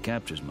for my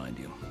captors, mind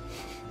you.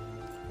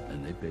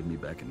 And they paid me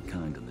back in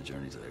kind on the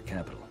journey to their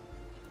capital.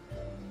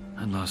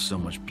 I lost so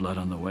much blood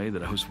on the way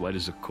that I was white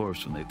as a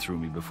corpse when they threw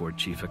me before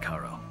Chief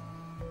Hekarro.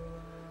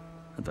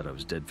 I thought I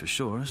was dead for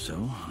sure,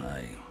 so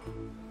I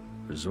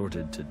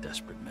resorted to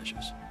desperate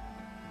measures.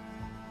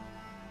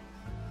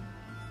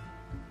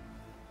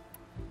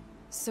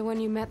 So when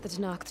you met the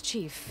Tenakth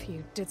chief,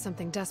 you did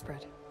something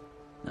desperate?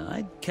 Now,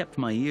 I'd kept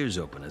my ears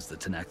open as the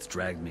Tenakth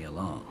dragged me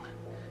along,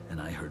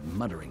 and I heard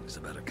mutterings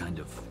about a kind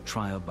of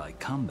trial by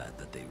combat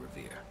that they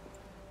revere.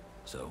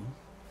 So,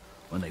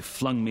 when they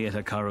flung me at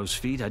Hekarro's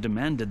feet, I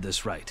demanded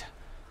this right,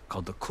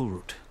 called the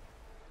Kulrut,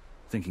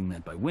 thinking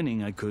that by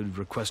winning I could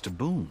request a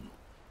boon,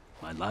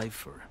 my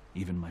life or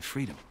even my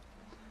freedom.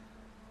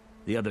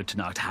 The other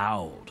Tenakth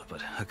howled,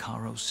 but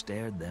Hekarro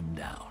stared them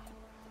down,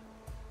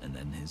 and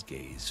then his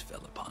gaze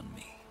fell upon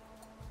me.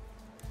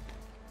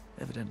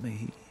 Evidently,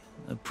 he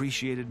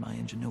appreciated my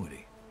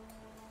ingenuity.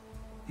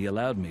 He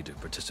allowed me to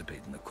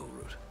participate in the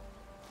Kulrut.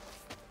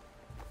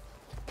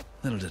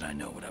 Little did I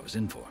know what I was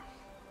in for.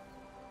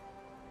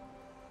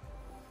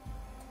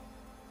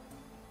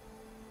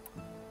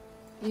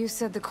 You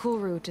said the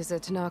Kulrut is a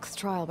Tenakth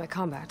trial by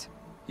combat.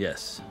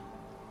 Yes,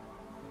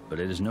 but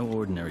it is no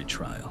ordinary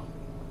trial.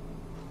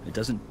 It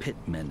doesn't pit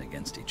men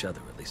against each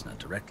other, at least not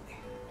directly.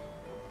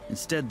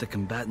 Instead, the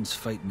combatants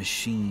fight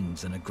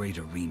machines in a great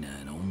arena,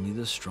 and only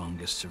the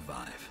strongest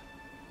survive.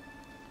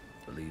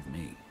 Believe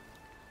me,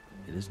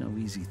 it is no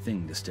easy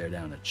thing to stare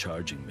down a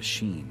charging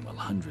machine while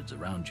hundreds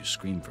around you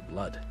scream for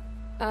blood.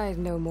 I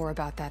know more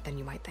about that than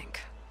you might think.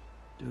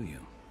 Do you?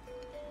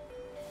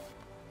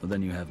 Well,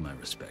 then you have my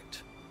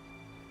respect.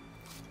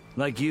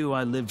 Like you,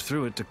 I lived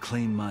through it to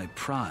claim my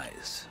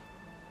prize.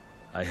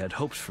 I had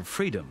hoped for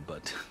freedom,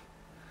 but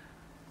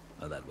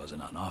well, that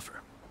wasn't on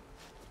offer.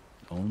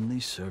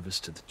 Only service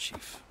to the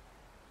chief.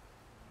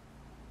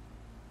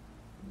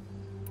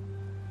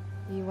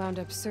 You wound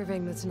up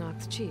serving the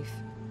Tenakth chief.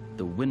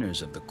 The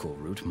winners of the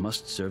Kulrut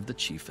must serve the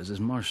chief as his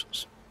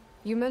marshals.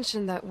 You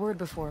mentioned that word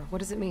before. What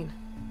does it mean?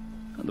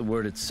 The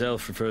word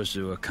itself refers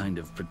to a kind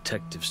of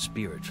protective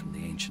spirit from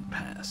the ancient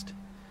past.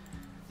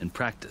 In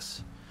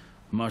practice,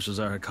 marshals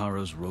are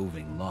Hekarro's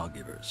roving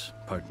lawgivers,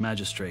 part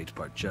magistrate,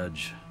 part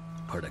judge,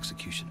 part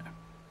executioner.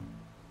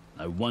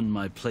 I won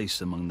my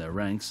place among their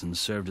ranks and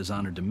served as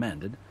honor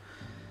demanded,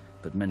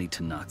 but many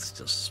Tenakth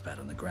still spat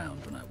on the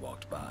ground when I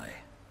walked by.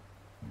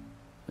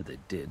 But they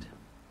did,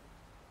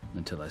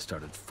 until I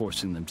started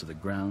forcing them to the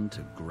ground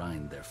to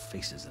grind their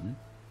faces in it.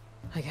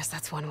 I guess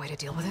that's one way to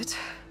deal with it.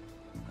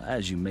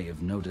 As you may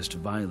have noticed,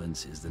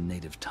 violence is the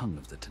native tongue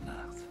of the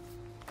Tenakth.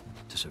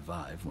 To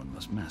survive, one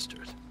must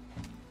master it.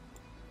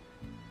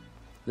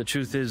 The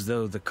truth is,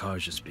 though, the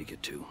Carja speak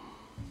it too.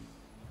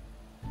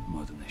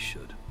 More than they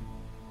should.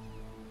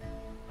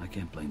 I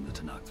can't blame the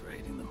Tenakth for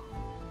hating them.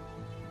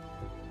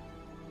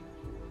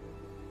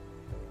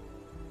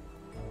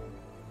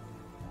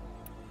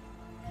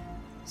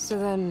 So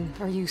then,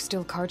 are you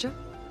still Carja?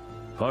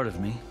 Part of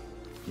me,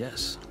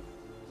 yes.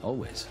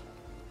 Always.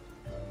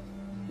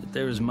 Yet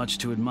there is much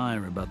to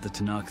admire about the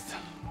Tenakth.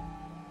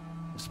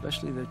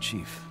 Especially their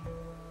chief.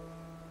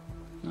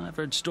 I've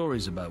heard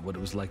stories about what it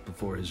was like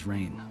before his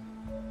reign.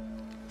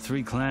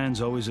 3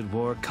 clans always at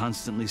war,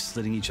 constantly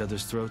slitting each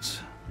other's throats.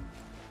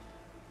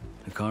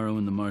 Hekarro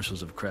and the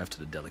Marshals have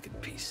crafted a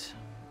delicate peace.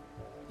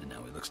 And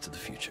now he looks to the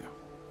future.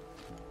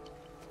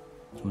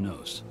 Who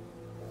knows?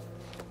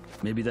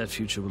 Maybe that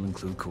future will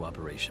include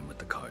cooperation with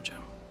the Carja.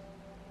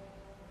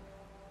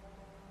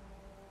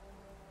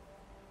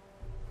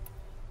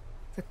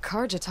 The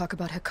Carja talk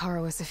about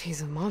Hekarro as if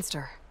he's a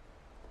monster.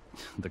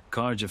 The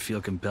Carja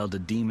feel compelled to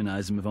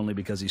demonize him if only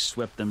because he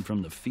swept them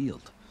from the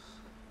field.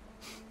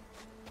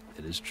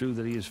 It is true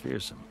that he is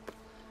fearsome.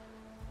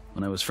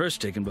 When I was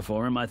first taken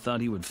before him, I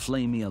thought he would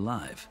flay me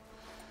alive.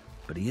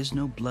 But he is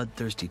no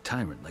bloodthirsty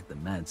tyrant like the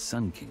Mad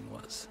Sun King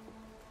was.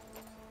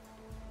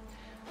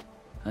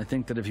 I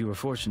think that if you were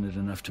fortunate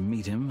enough to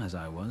meet him, as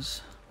I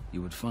was,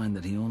 you would find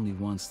that he only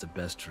wants the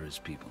best for his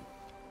people.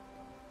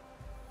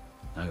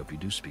 I hope you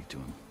do speak to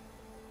him.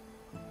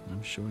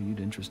 I'm sure you'd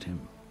interest him.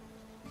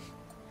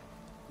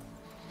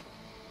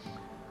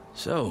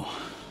 So,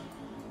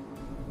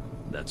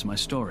 that's my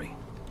story.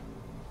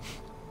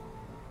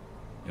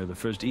 You're the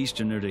first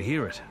Easterner to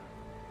hear it,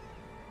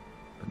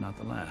 but not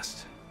the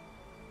last.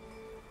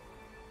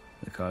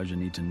 The Carja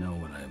need to know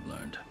what I have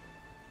learned.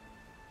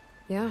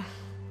 Yeah.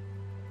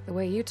 The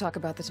way you talk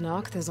about the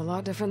Tenakth is a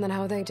lot different than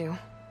how they do.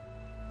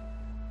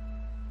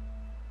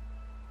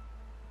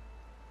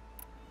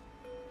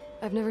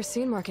 I've never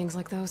seen markings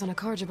like those on a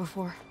Carja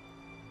before.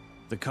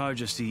 The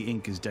Carja see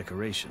ink as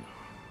decoration.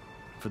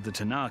 For the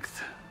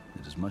Tenakth,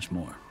 it is much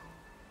more.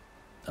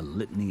 A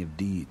litany of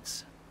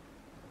deeds.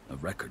 A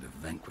record of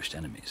vanquished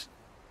enemies.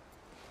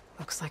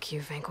 Looks like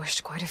you've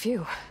vanquished quite a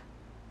few.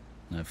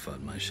 I've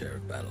fought my share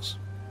of battles.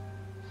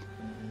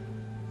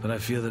 But I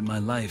feel that my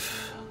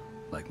life,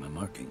 like my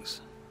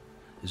markings,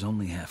 is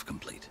only half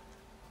complete.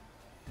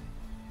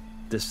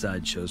 This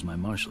side shows my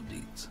martial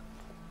deeds.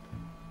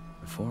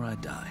 Before I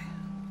die,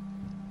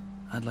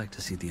 I'd like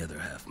to see the other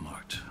half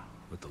marked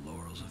with the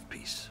laurels of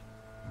peace.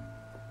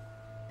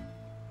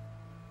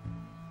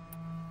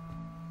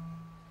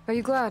 Are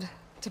you glad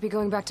to be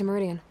going back to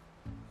Meridian?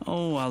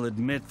 Oh, I'll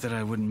admit that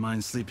I wouldn't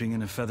mind sleeping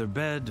in a feather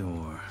bed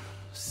or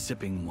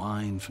sipping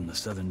wine from the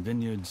southern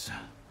vineyards.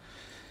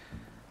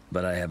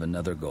 But I have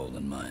another goal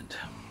in mind.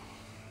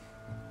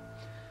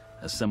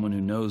 As someone who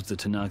knows the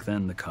Tenakth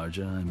and the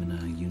Carja, I'm in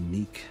a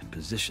unique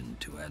position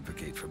to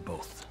advocate for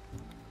both.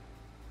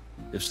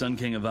 If Sun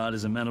King Avad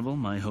is amenable,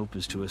 my hope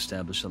is to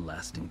establish a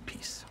lasting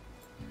peace.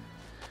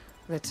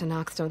 The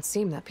Tenakth don't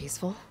seem that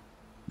peaceful.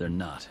 They're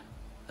not,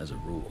 as a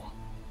rule.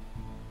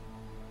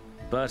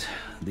 But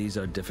these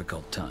are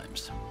difficult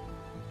times.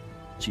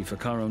 Chief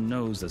Hekarro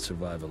knows that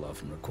survival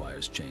often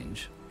requires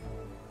change,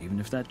 even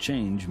if that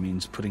change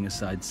means putting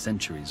aside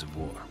centuries of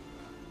war.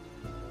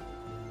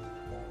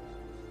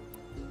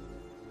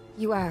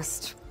 You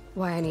asked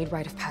why I need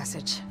rite of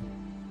passage.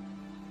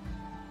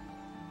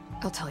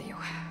 I'll tell you,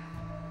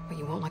 but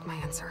you won't like my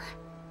answer.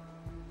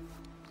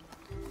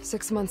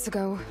 6 months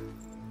ago,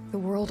 the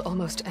world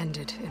almost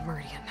ended in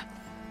Meridian.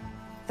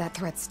 That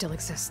threat still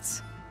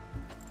exists.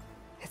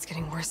 It's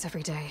getting worse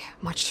every day,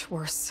 much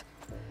worse.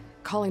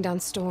 Calling down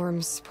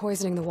storms,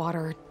 poisoning the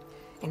water,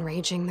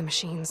 enraging the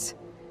machines.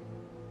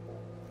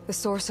 The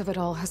source of it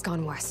all has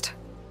gone west,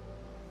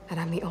 and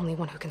I'm the only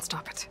one who can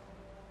stop it.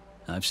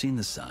 I've seen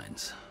the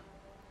signs.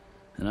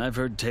 And I've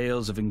heard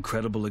tales of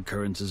incredible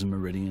occurrences in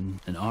Meridian,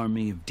 an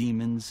army of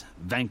demons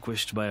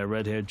vanquished by a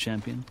red-haired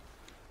champion.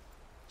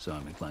 So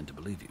I'm inclined to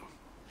believe you.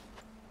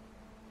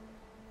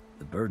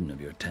 The burden of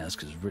your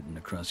task is written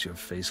across your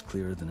face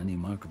clearer than any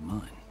mark of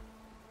mine.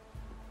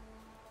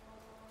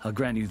 I'll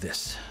grant you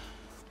this,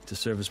 to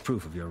serve as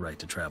proof of your right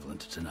to travel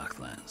into Tenakth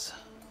lands.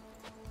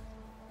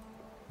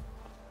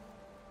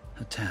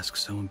 A task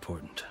so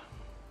important,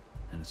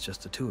 and it's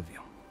just the two of you.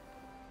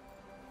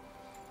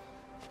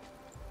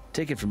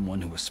 Take it from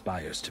one who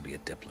aspires to be a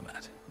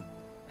diplomat.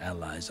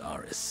 Allies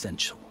are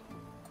essential.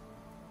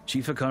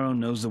 Chief Hekarro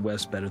knows the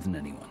West better than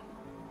anyone.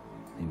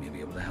 He may be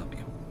able to help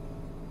you.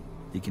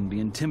 He can be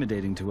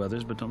intimidating to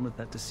others, but don't let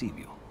that deceive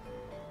you.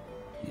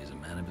 He is a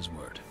man of his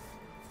word.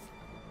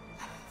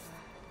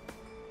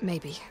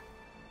 Maybe.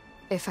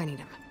 If I need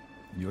him.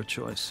 Your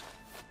choice.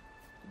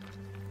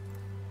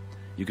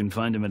 You can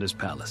find him at his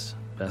palace,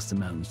 past the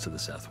mountains to the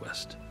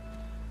southwest.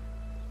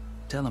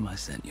 Tell him I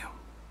sent you,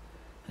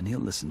 and he'll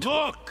listen to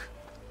Look!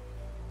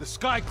 The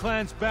Sky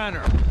Clan's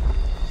banner!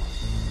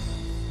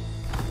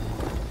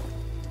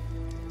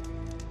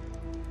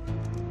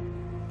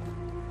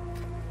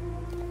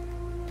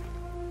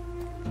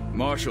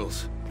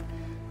 Marshals.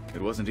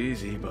 It wasn't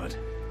easy, but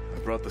I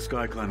brought the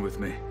Sky Clan with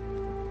me.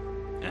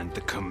 And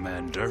the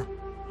commander?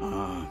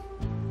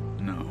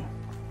 No.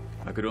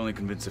 I could only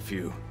convince a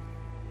few.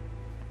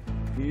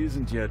 He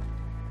isn't yet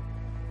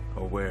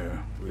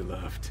aware we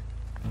left.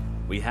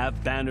 We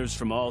have banners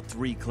from all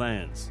 3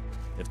 clans.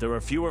 If there are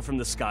fewer from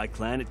the Sky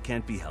Clan, it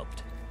can't be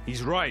helped.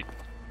 He's right.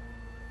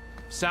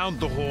 Sound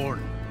the horn.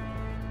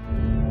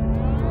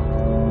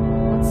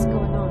 What's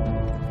going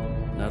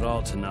on? Not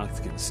all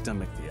Tenakth can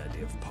stomach the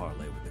idea of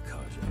parley with the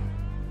Carja,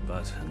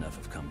 but enough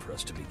have come for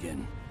us to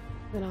begin.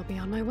 Then I'll be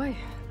on my way.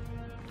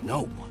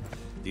 No!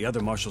 The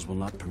other marshals will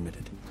not permit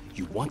it.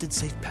 You wanted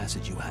safe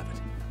passage, you have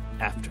it.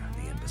 After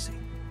the embassy.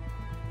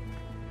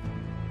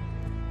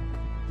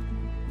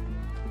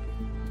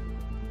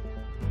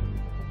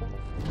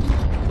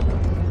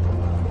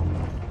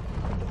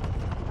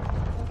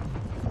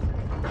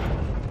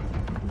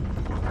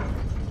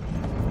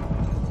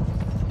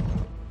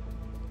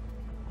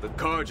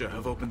 Carja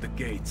have opened the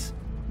gates.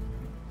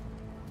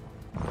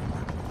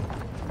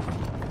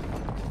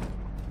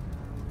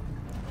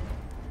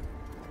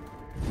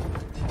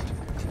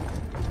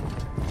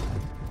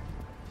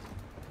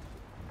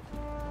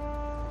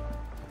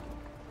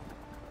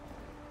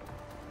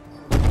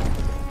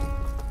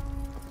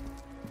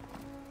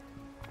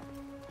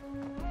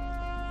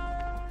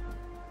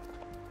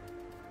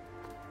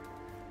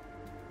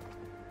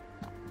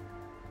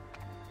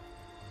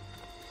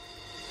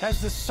 As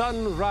the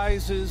sun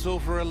rises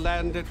over a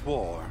land at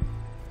war,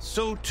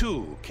 so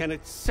too can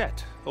it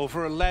set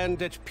over a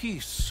land at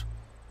peace.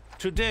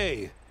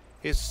 Today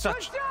is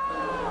such...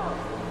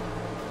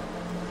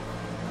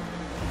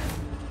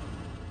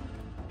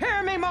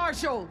 Hear me,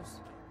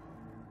 marshals!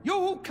 You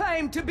who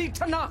claim to be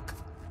Tanakh!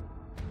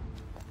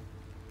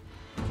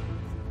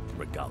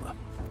 Regalla.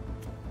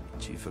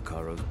 Chief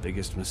Hekarro's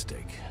biggest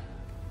mistake.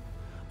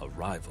 A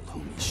rival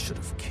whom he should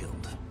have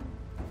killed.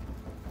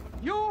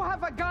 You have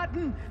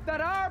forgotten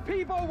that our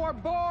people were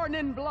born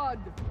in blood.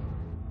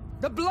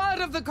 The blood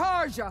of the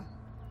Carja.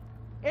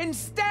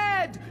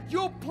 Instead,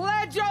 you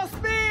pledge your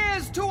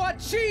spears to a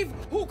chief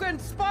who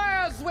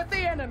conspires with the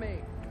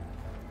enemy.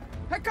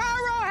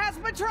 Hekarro has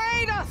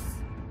betrayed us!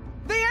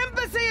 The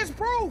embassy is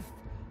proof!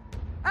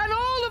 And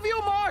all of you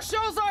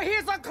marshals are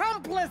his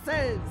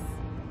accomplices!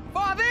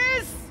 For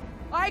this,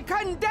 I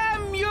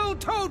condemn you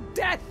to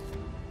death!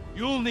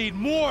 You'll need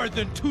more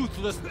than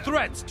toothless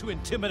threats to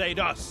intimidate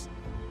us.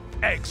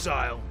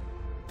 Exile.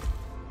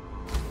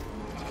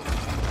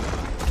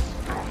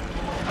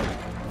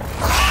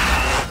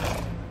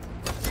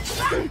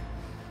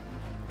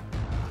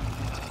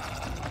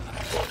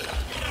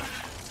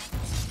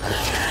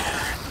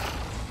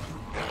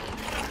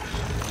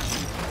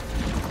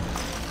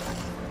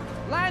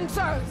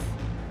 Lancers!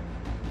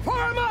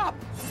 Form up!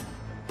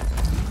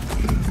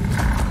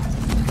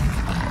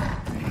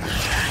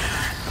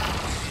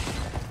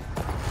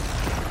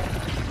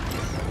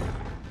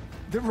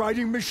 They're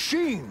riding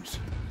machines!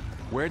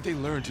 Where'd they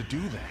learn to do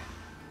that?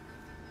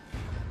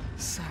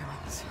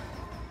 Silence.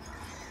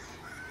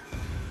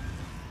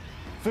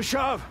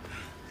 Fashav!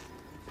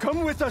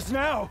 Come with us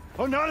now,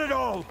 or not at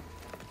all!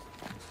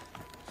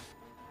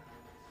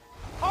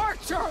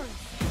 Archers!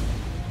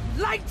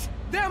 Light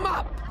them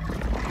up!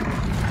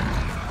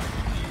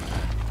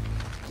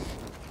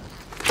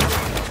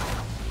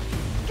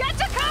 Get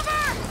to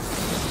cover!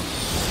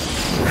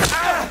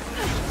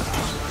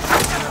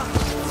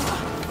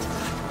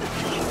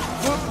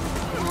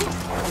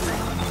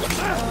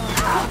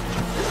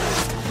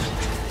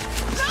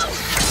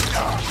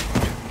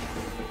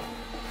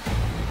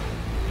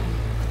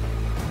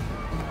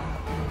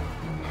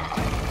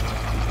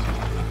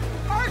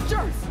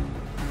 Archers!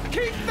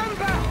 Keep them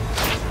back!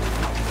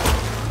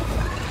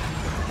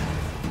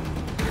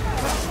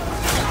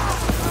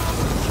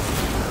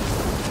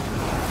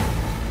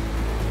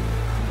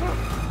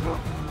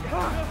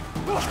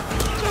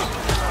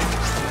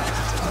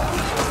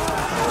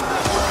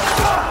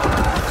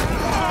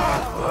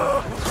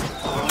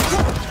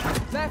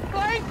 Left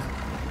flank!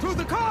 To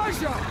the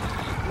Carja!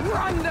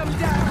 Run them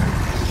down!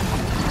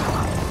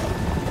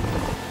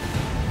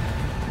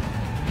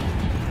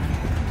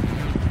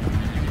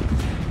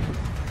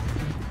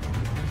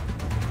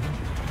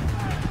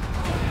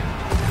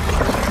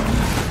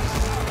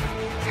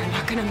 They're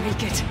not gonna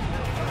make it.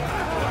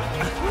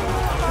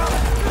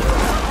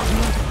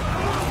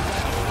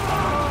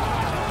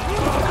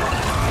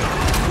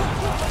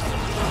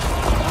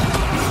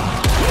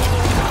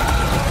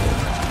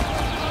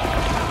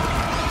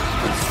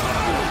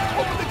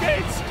 Open the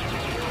gates!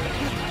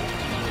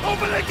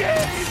 Open the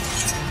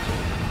gates!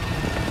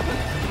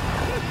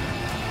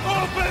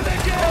 Open the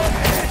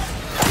gates!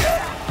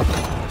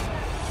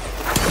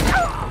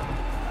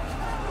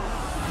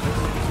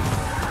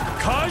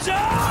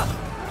 Carja!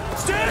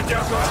 Stand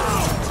your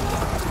ground!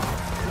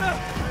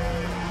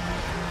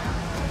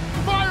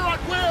 Fire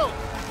at will!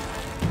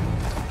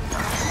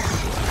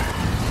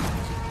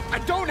 I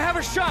don't have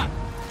a shot!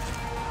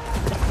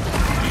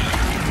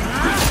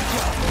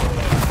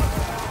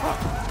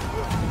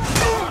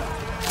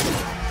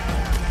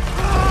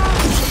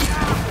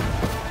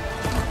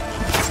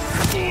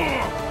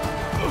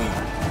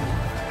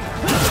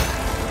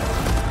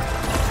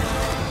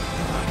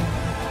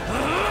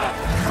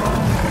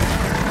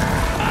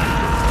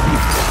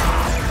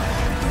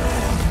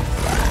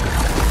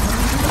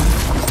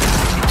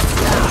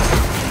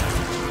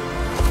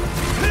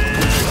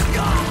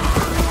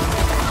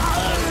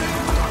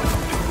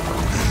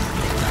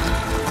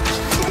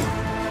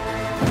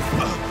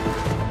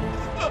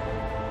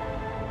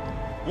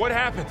 What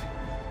happened?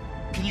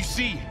 Can you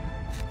see?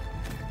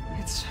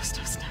 It's just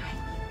us now.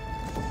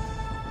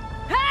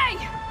 Hey!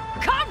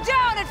 Calm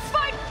down and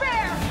fight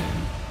fair!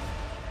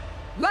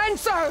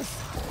 Lancers!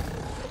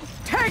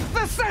 Take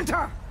the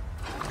center!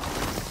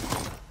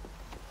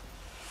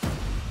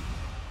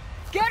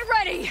 Get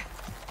ready!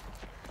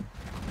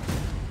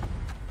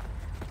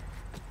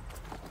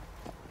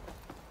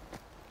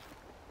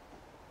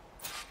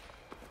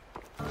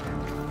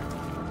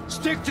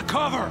 Stick to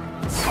cover!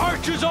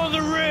 Archers on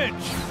the ridge!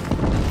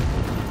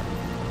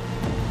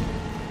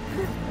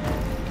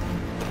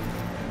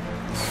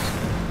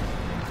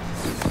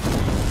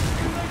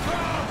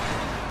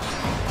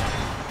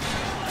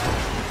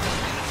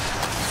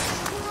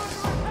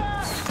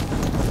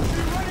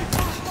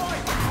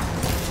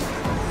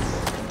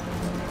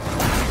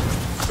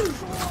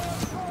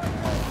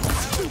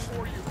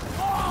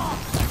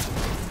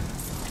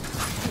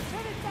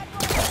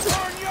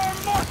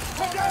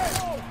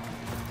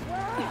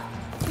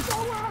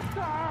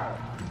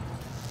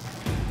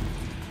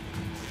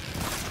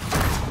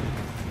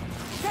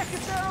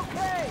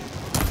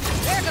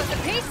 piece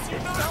of peace?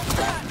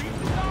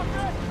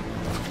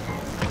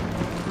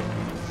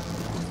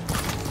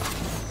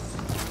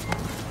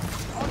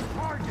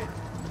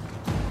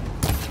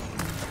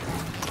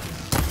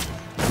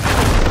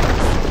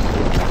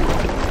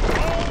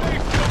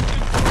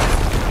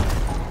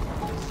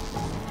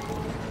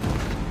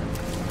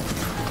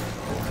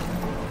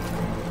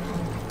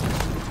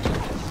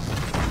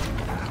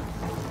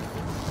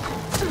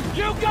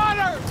 You got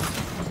her!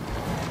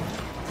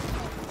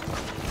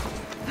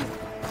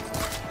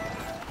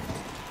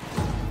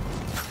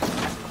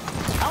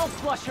 I'll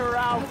flush her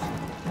out.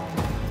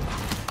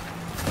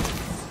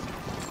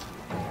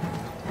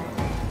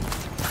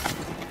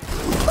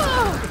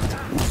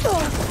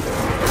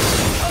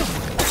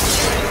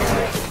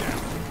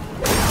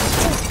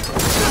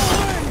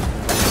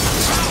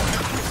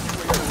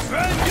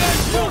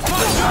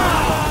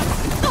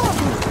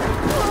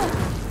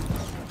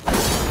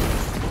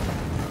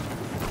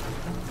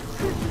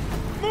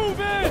 Move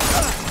in!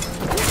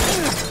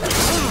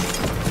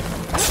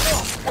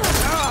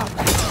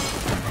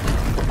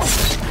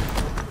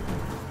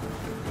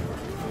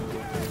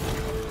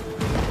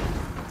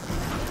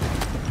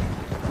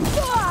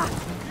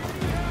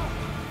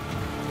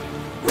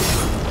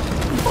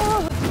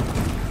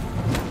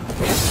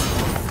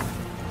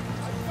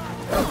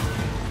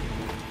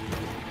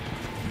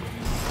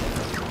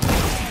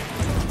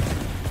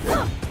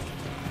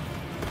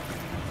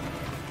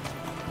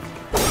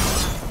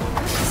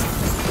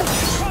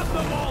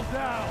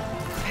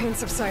 Pain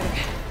subsided.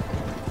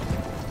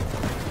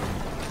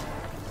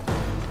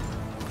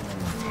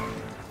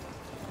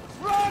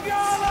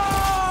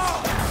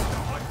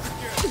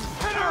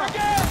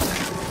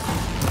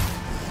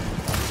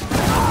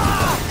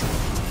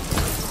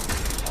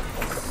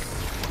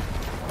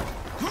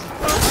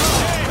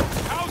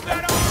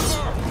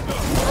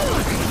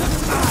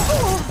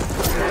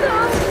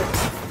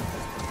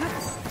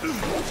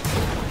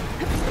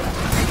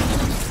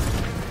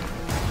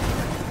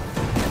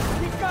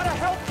 We've got to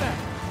help them!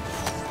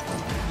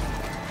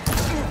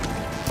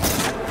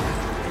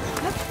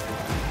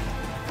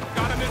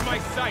 Got him in my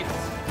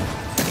sights.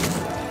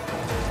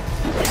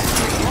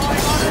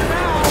 Falling on her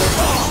now!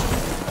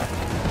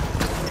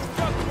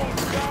 Just won't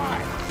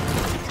die.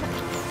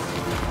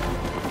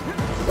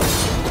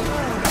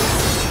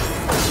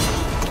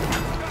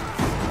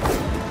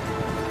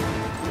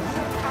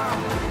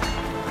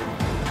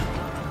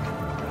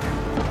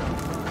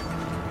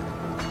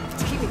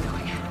 Let's keep it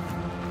going.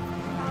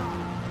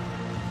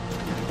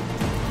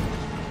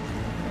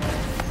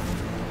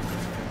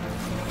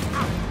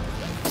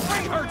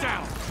 Bring her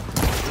down!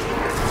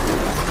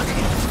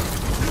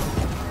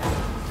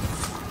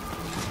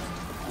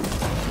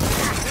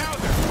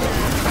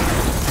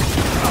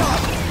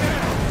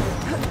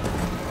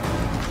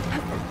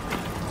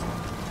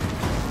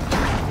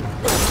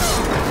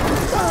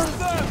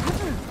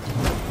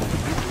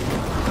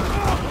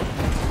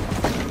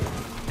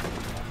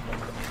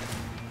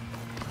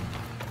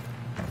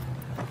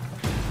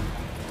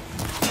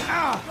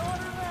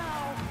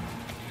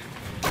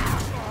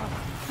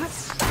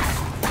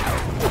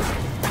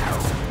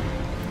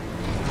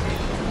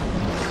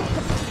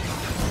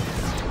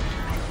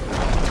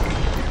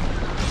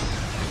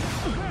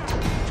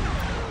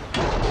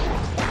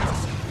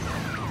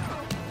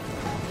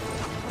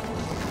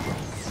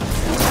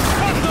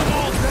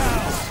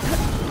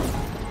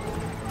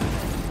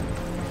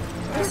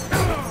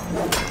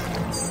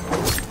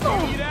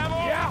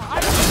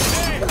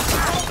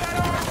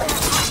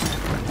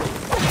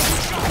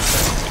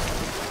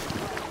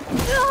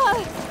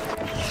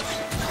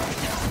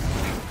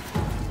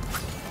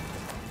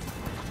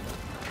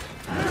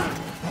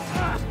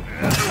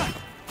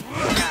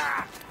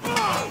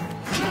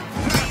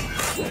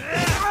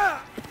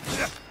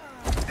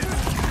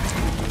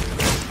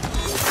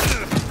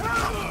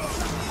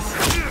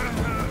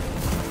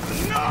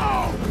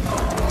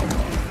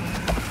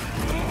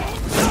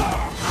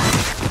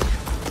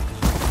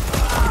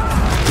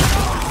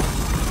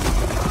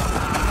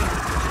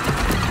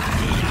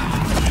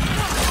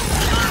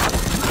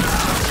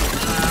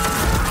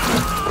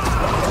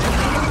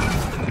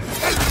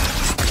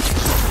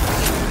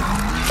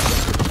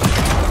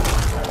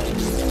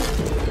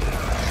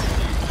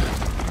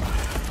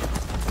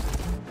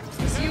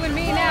 It's you and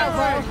me now,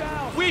 bro.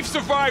 We've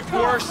survived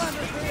worse.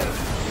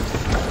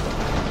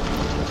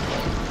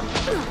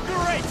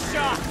 Great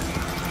shot!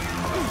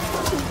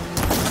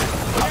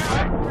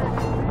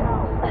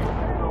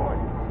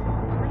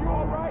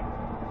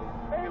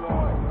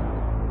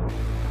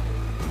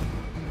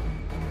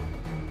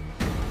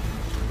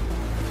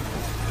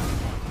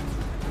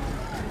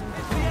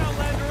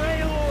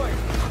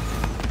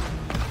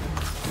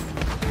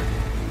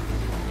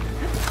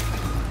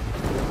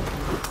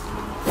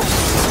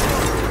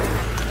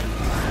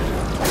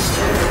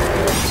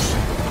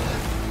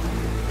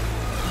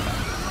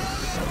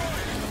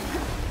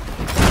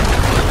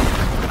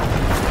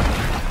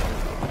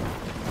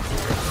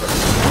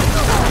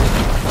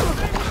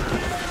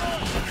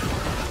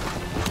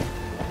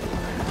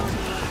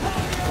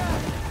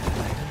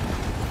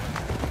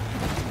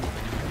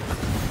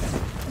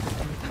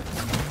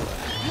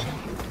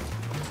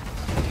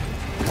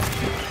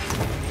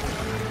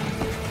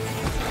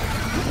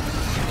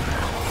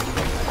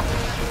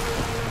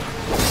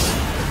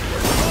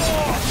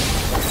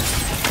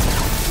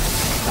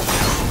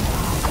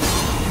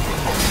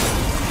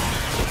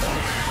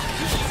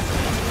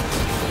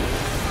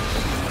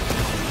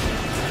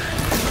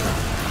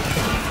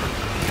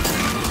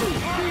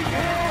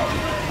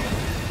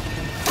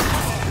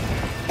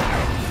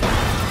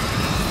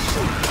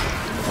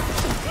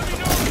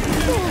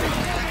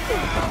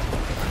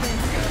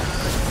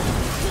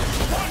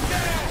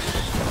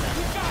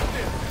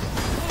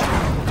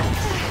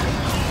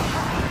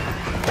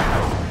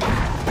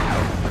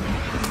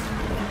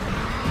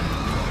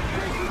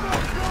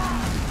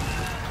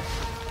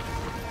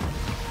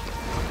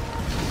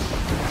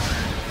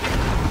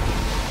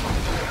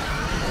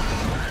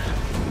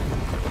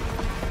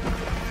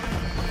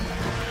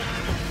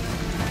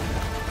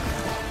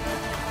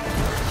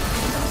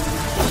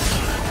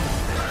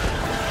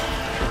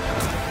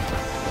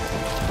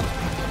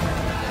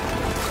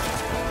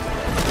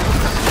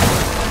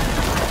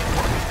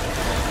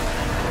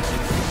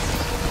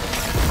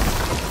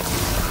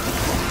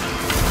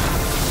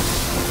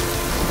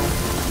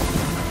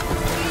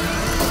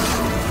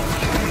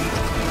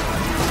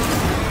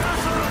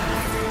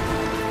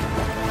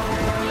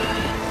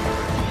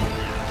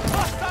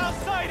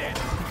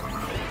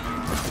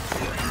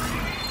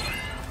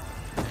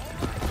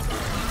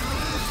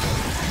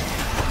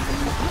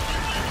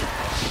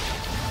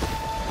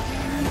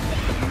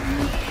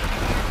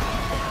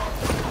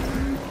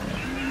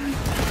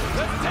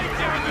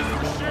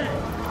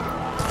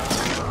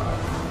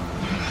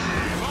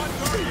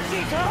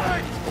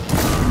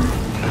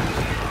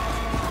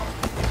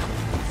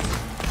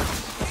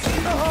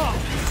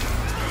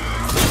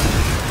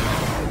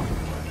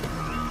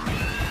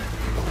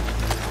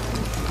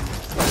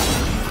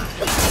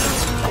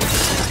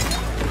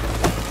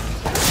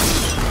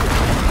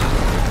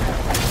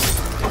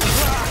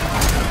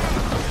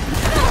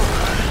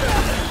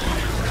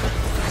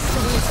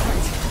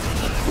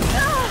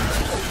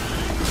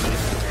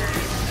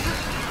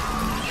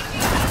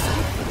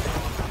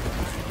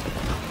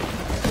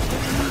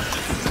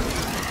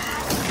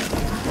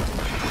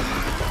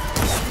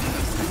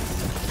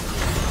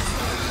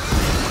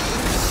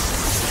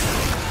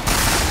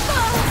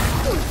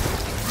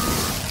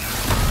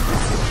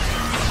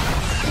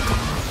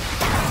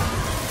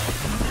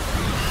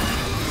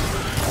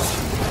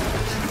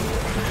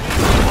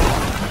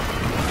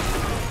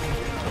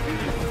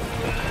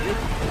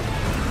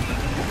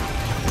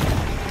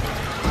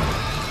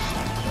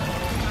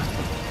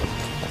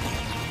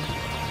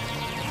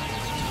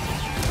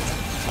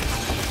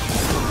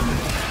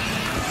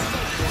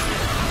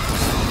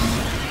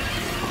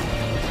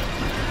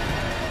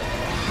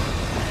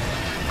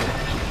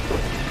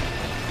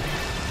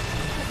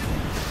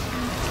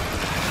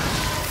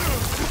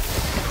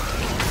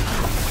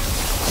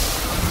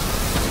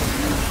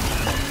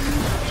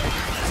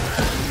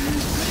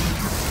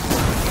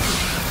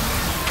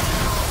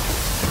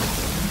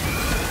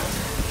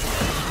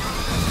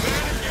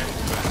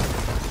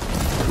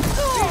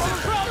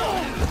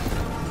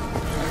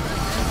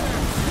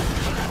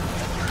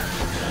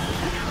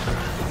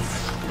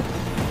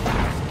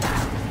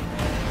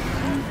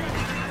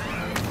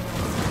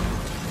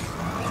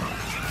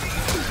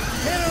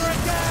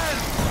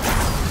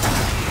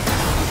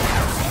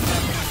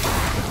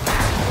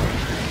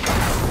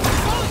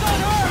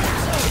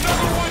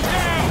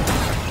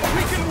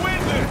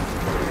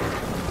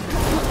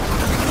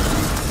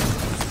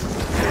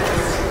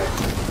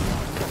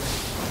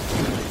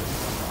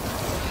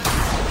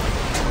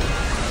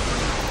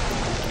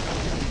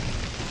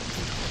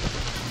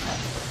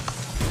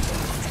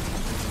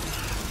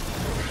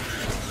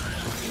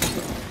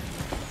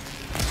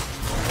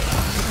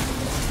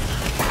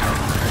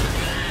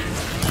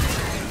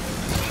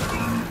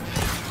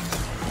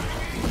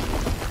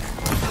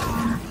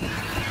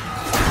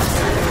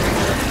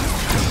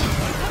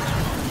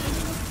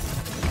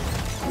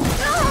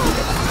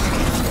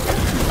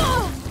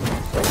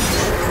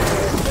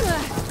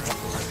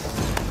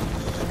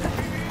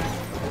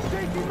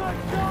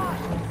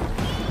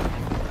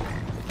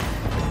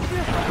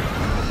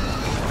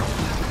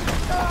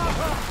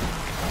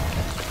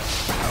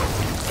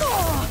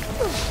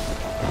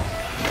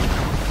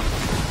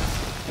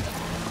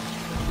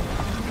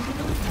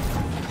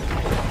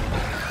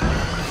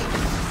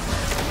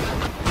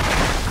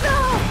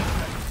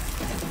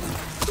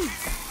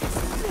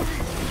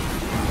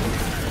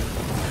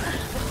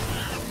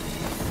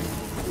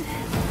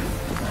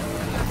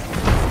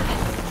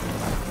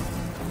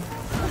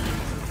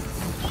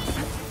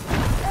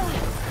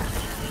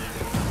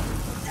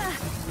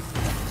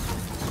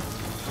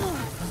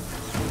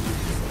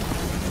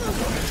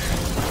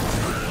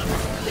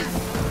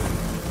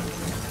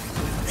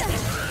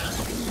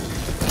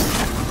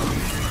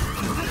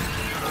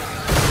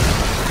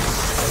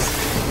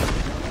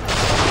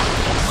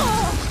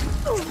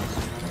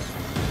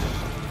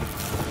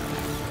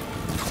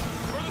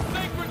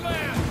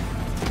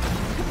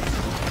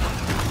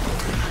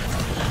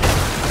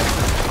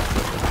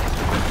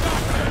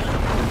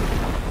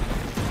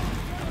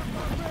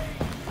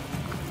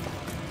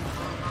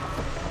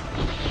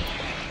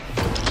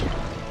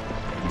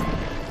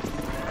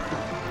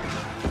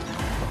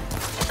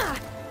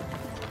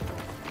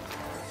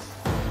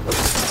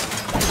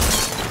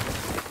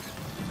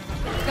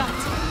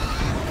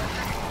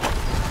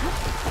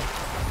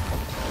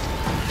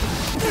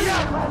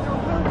 Outlander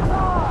will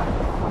die!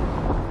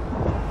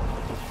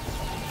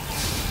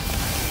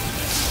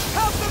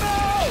 Help them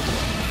out!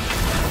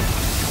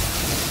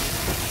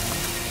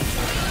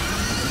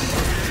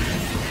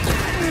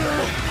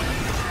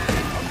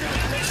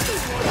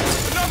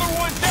 Another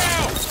one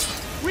down!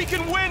 We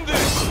can win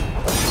this!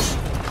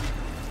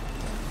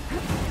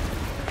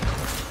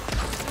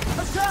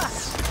 Attack!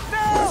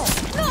 Now!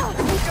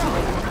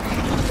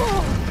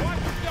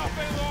 Watch yourself,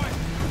 Aloy!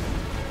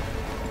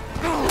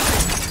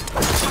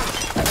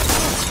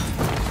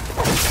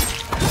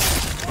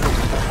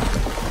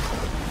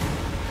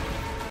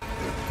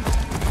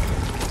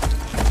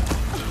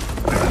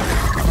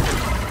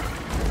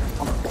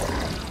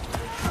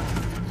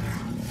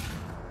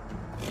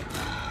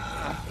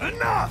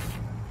 Enough!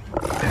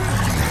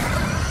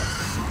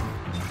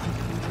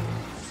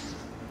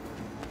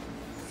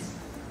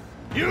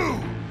 You,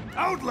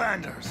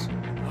 Outlanders!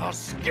 I'll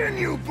skin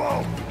you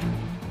both!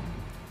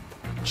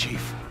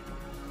 Chief,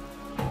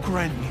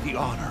 grant me the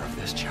honor of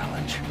this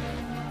challenge.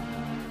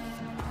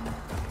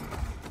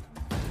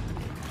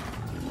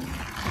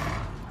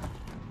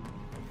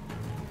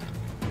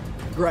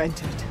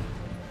 Granted.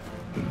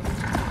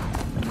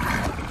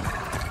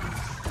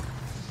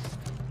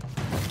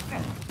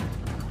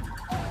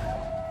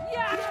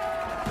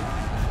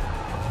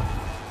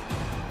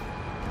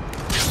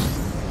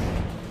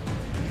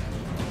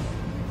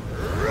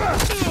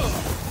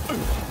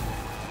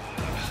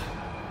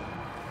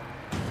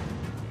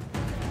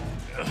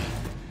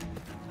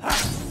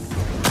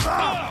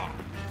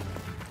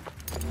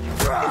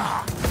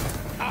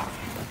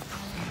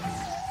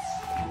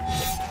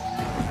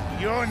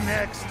 You're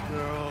next,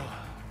 girl.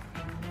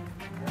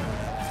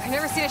 I've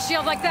never seen a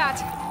shield like that.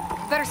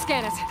 Better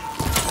scan it.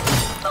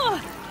 Ugh.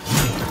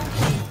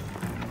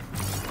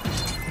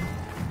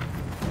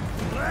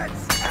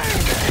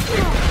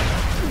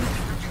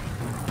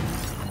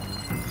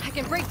 I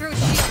can break through a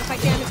shield if I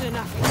damage it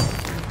enough.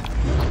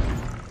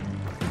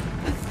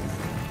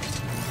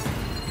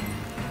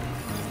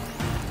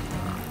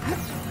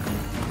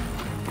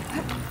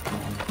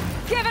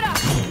 Give it up!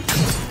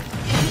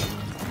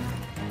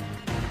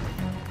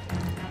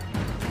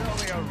 Show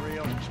me a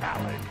real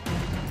challenge.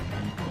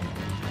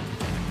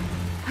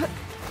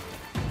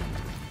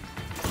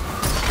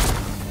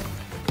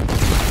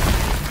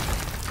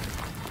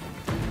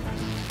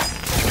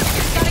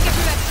 Gotta get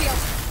through that shield.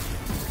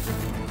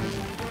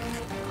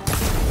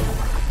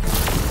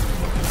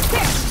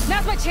 There!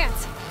 Now's my chance!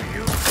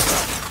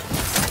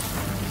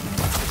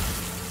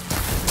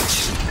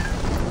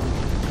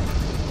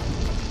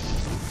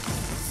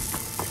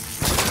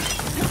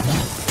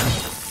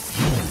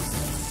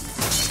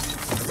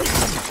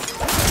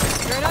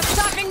 You're not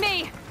stopping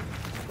me!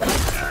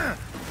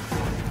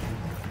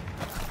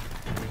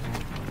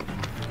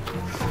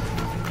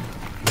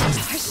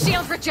 My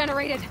shield's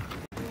regenerated!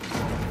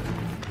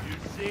 You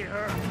see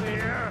her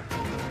fear?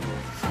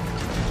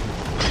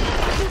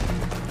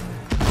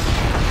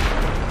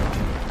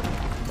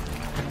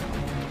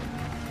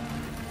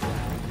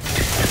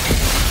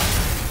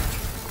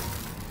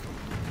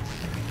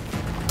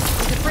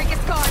 The break is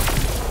gone!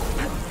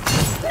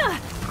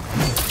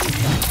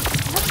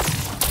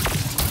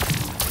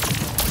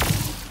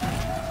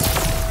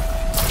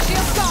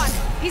 Shield's gone!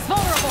 He's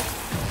vulnerable!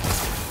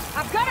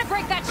 I've gotta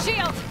break that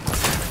shield!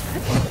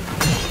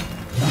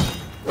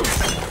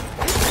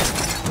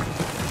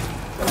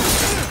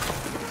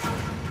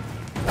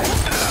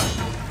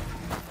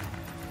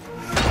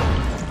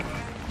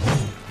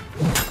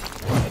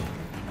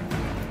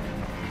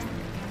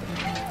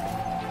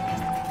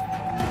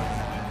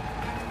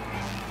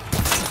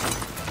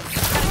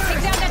 Gotta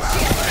take down that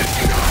shield!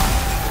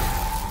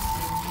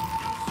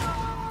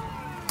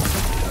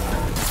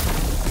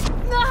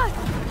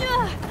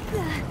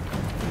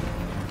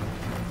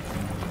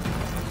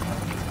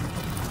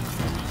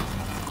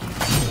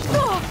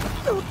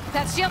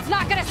 That shield's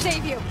not gonna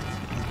save you!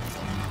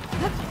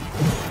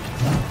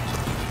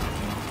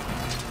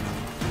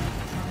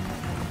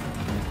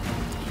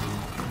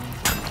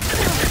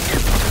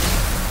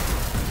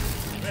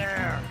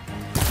 There!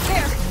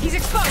 There! He's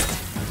exposed!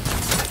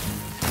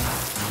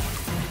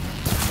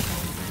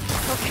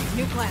 Okay,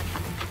 new plan.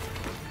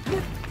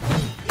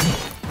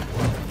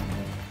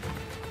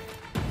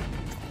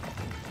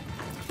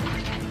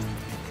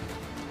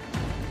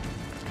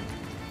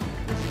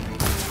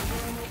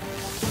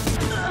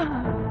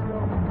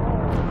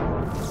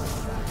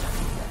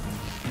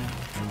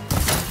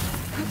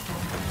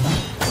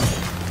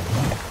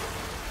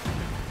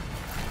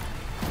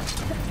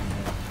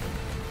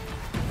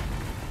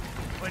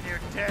 When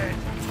you're dead,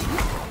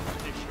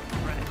 finish your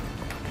friend.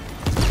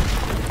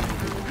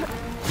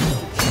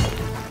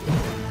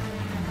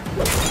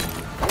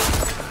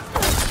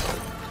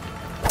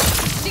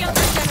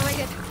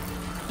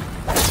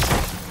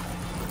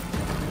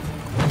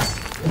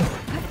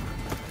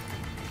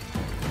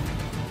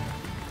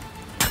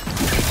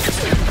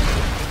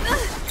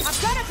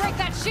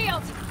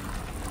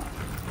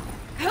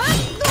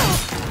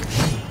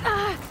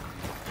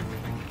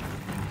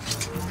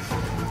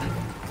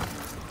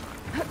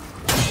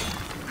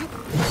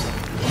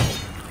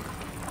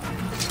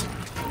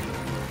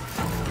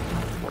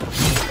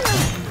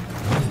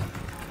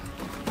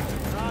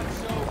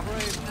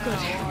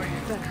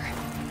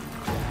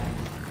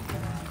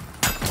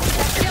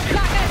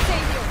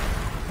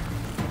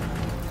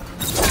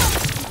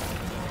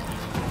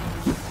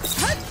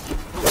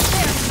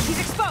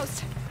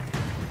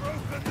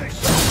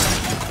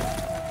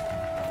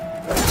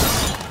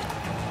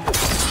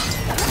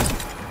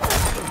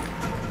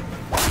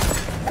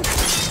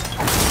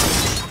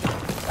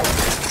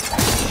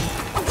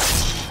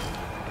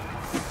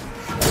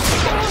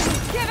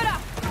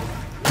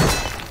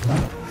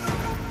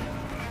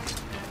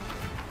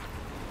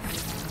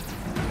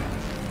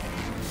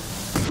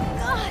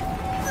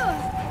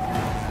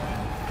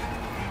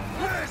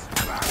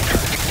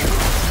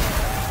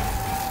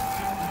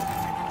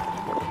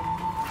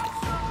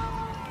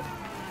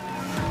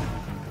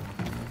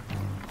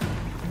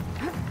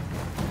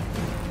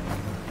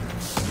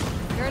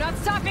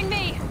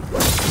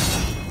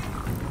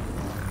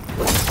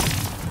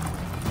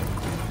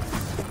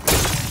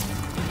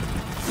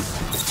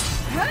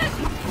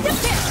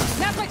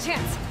 Now's my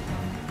chance!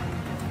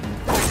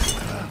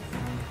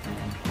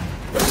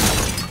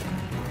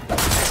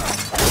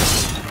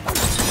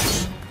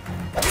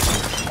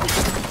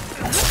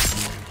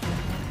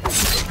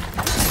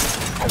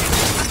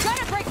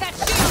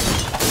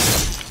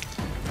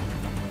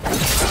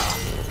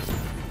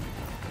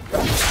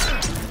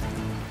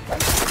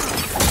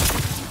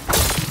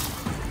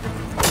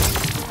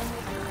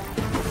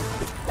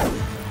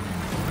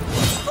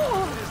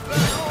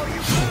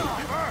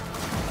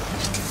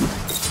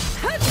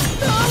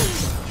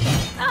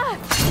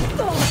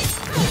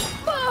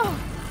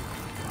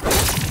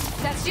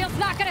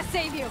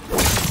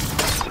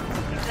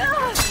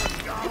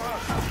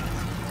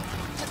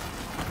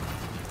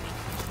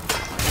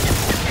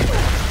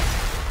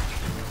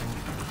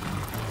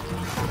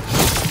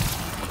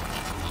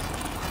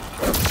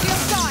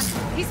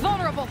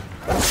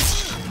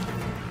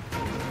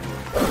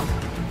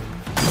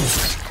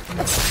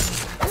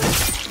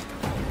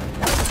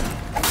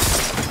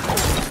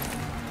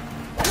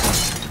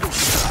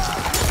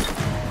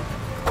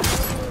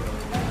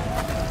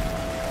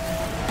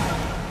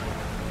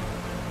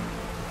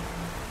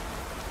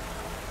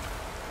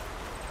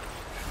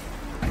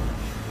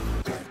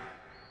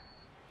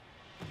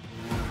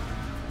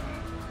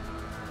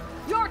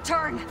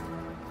 Turn!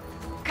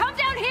 Come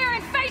down here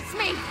and face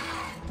me!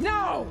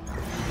 No!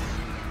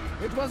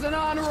 It was an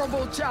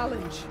honorable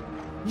challenge.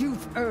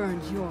 You've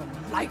earned your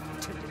life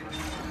today.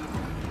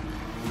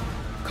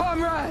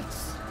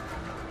 Comrades!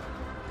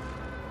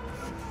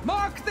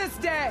 Mark this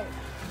day!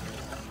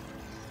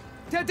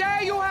 Today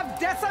you have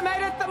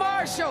decimated the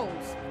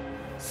Marshals!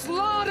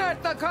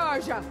 Slaughtered the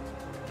Carja!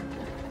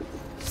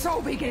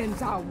 So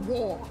begins our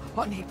war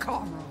on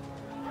Hikaru.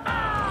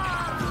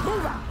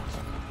 Move out!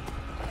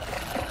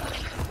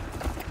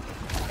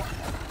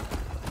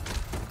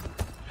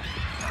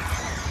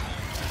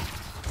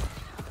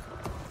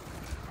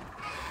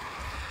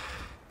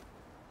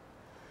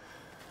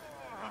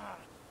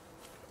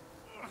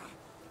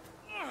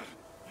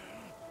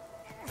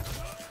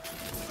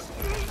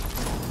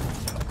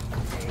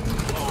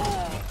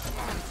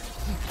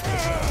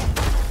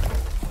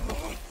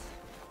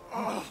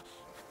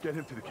 Get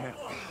him to the camp.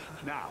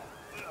 Now.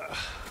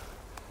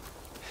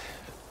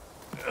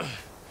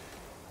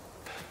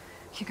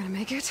 You gonna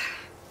make it?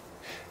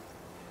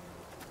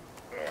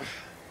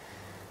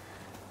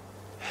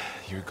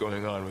 You're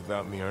going on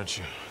without me, aren't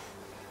you?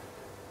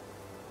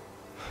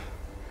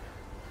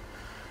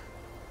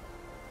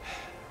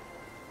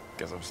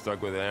 Guess I'm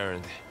stuck with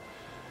Erend.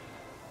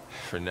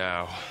 For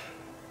now.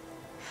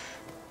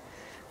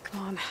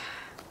 Come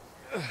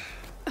on.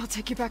 I'll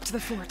take you back to the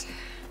fort.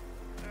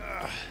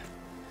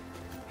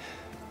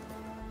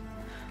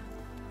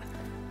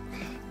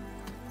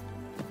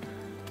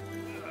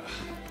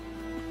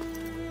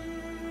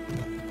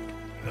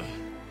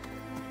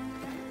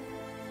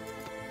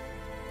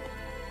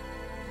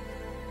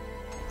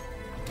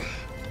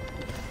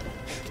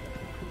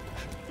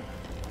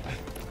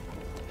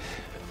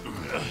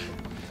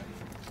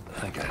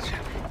 I got you.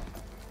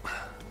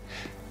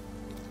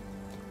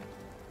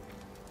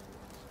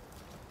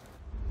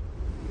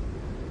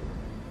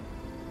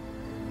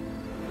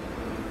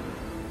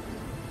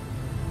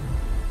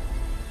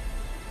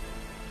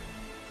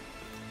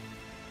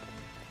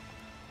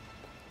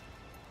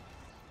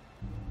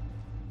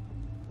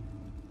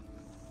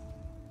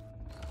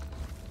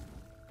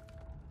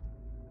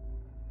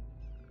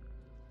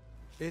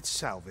 It's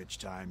salvage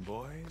time,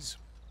 boys.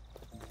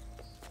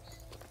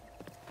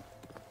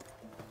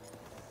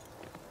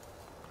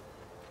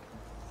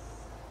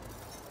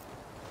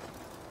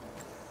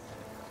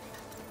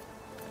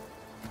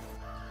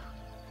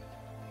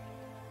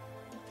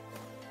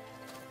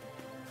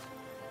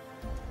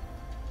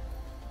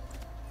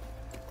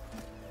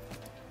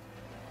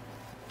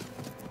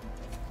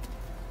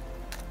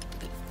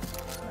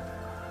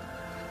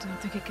 I don't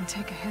think it can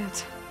take a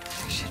hit.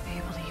 I should be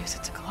able to use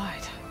it to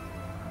glide.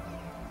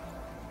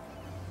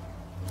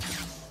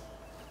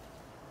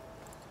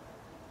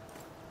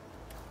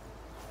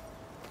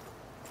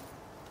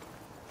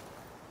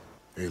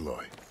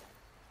 Aloy.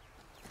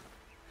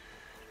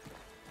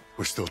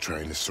 We're still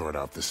trying to sort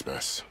out this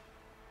mess.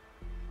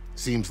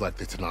 Seems like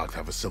the Tenakth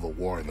have a civil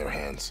war in their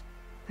hands.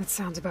 That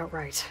sounds about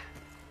right.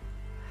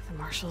 The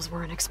Marshals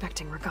weren't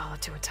expecting Regalla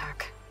to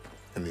attack.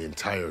 And the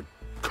entire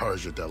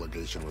Carja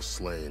delegation was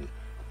slain.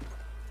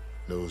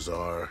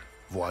 Nozar,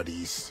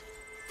 Wadis,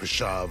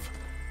 Fashav,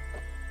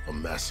 a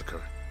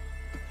massacre.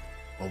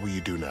 What will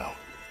you do now?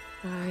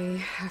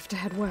 I have to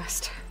head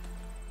west.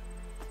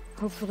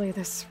 Hopefully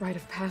this rite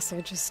of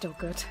passage is still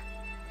good.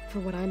 For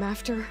what I'm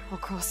after, I'll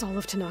cross all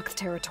of Tenakth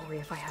territory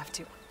if I have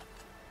to.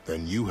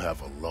 Then you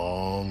have a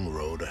long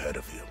road ahead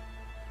of you.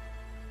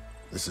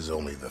 This is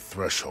only the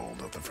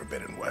threshold of the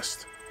Forbidden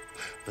West.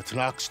 The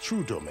Tenakth's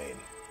true domain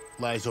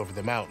lies over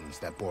the mountains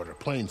that border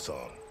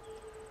Plainsong,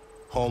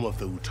 home of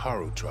the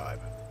Utaru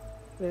tribe.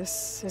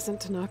 This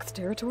isn't Tenakth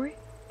territory?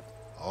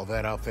 All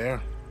that out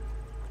there?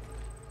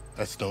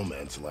 That's no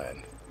man's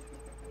land.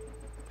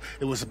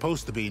 It was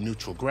supposed to be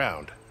neutral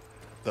ground,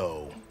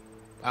 though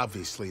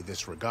Obviously,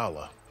 this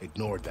Regalla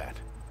ignored that.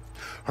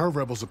 Her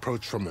rebels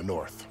approached from the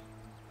north,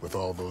 with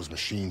all those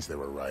machines they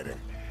were riding.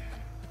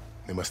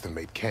 They must have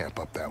made camp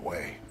up that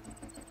way.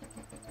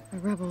 The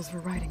rebels were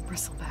riding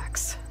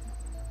bristlebacks.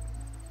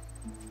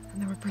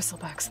 And there were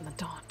bristlebacks in the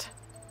Daunt.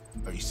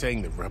 Are you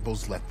saying the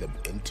rebels let them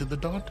into the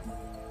Daunt?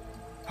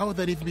 How would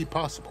that even be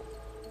possible?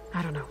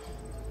 I don't know.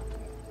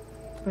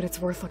 But it's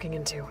worth looking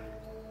into.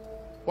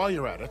 While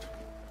you're at it,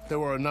 there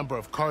were a number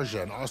of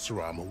Carja and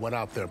Oseram who went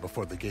out there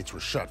before the gates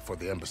were shut for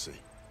the embassy.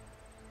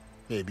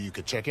 Maybe you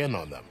could check in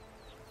on them.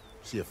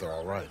 See if they're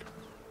all right.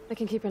 I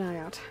can keep an eye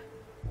out.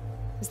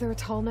 Is there a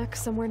tall neck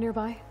somewhere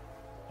nearby?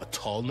 A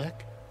tall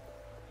neck?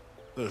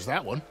 There's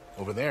that one,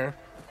 over there,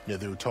 near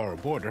the Utara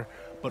border.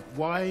 But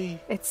why?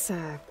 It's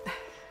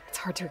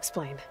hard to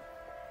explain.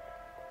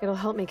 It'll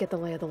help me get the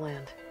lay of the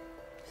land.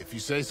 If you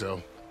say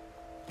so.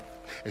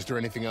 Is there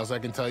anything else I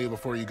can tell you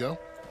before you go?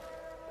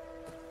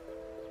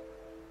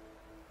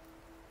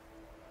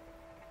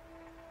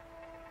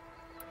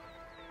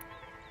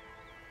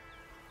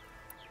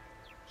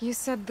 You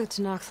said the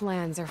Tenakth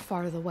lands are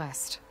far to the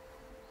west.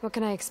 What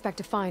can I expect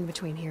to find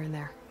between here and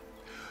there?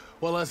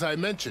 Well, as I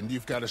mentioned,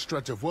 you've got a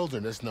stretch of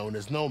wilderness known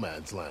as No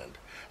Man's Land,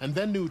 and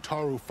then New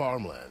Taru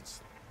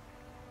farmlands.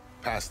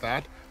 Past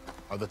that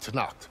are the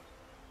Tenakth.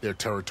 Their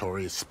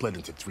territory is split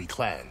into 3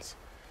 clans: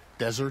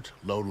 Desert,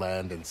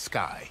 Lowland, and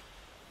Sky.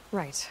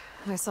 Right.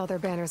 I saw their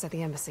banners at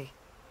the embassy.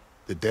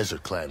 The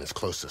Desert clan is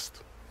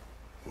closest.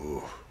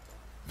 Ooh,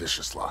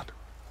 vicious lot.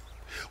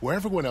 Where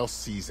everyone else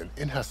sees an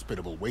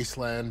inhospitable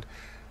wasteland,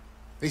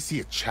 they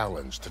see a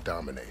challenge to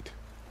dominate.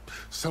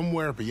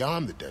 Somewhere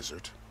beyond the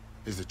desert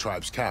is the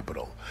tribe's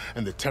capital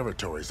and the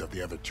territories of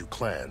the other 2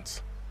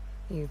 clans.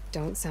 You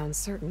don't sound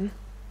certain.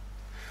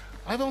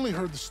 I've only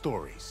heard the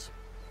stories.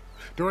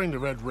 During the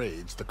Red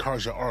Raids, the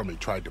Carja army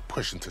tried to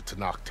push into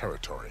Tenakth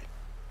territory,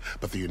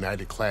 but the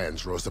United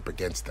Clans rose up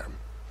against them,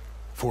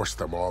 forced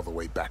them all the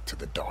way back to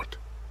the Daunt.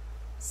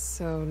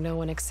 So no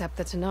one except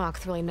the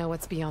Tenakth really know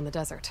what's beyond the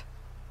desert.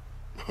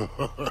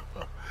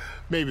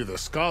 Maybe the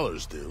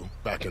scholars do,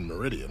 back in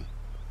Meridian.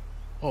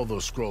 All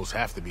those scrolls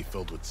have to be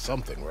filled with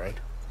something, right?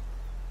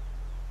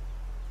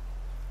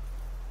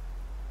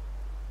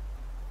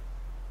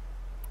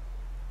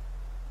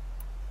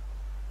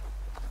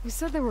 You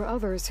said there were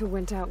others who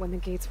went out when the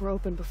gates were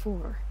open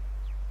before.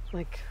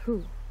 Like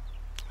who?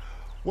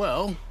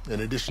 Well,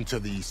 in addition to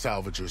the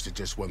salvagers that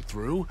just went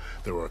through,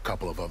 there were a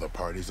couple of other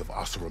parties of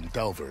Oseram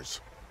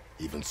Delvers.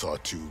 Even saw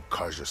 2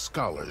 Carja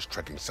scholars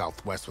trekking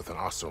southwest with an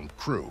Oseram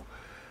crew.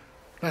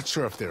 Not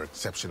sure if they're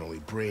exceptionally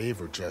brave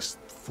or just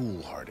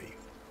foolhardy.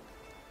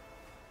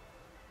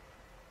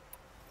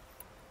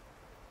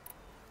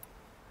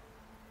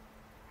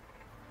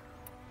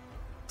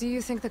 Do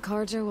you think the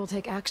Carja will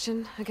take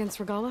action against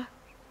Regalla?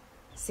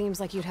 Seems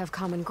like you'd have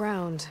common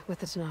ground with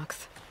the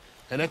Tenakth.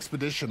 An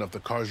expedition of the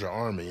Carja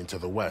army into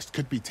the west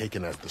could be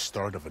taken as the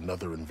start of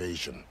another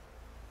invasion.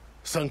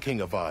 Sun King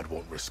Avad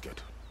won't risk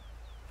it.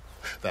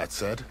 That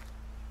said,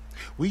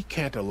 we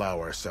can't allow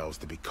ourselves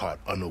to be caught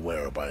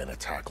unaware by an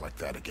attack like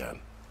that again.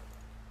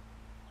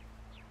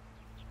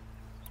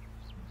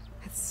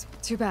 It's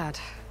too bad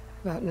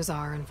about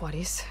Nozar and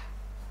Wadis.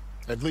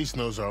 At least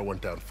Nozar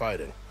went down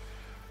fighting.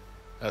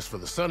 As for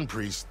the Sun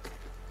Priest,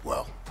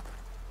 well,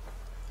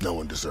 no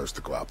one deserves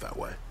to go out that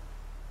way.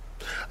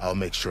 I'll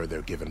make sure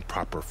they're given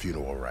proper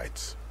funeral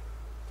rites.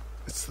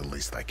 It's the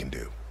least I can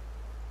do.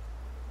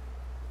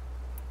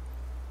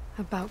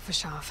 About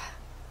Fashav.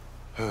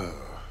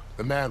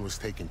 The man was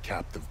taken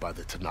captive by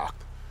the Tenakth.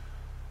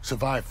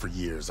 Survived for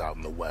years out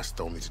in the west,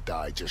 only to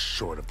die just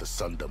short of the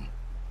Sundom.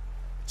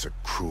 It's a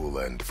cruel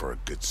end for a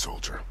good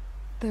soldier.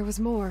 There was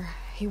more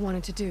he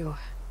wanted to do.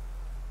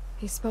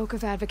 He spoke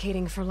of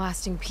advocating for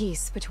lasting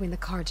peace between the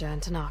Carja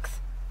and Tenakth.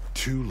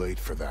 Too late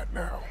for that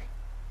now.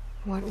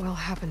 What will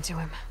happen to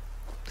him?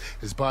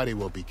 His body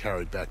will be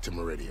carried back to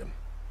Meridian.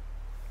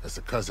 As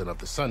a cousin of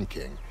the Sun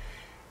King,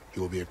 he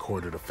will be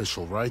accorded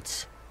official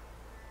rights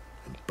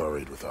and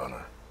buried with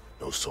honor.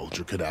 No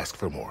soldier could ask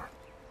for more.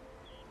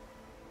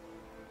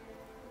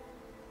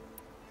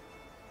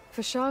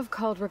 Fashav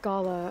called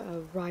Regalla a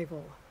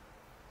rival.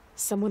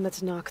 Someone the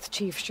Tenakth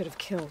chief should have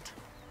killed.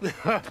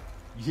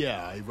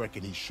 Yeah, I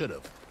reckon he should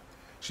have.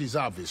 She's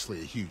obviously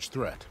a huge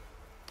threat.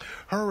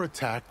 Her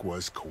attack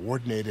was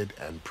coordinated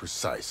and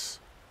precise.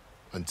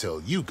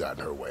 Until you got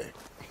in her way,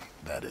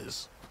 that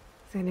is.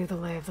 They knew the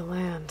lay of the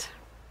land.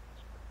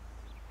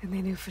 And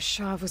they knew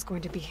Fashav was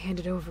going to be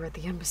handed over at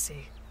the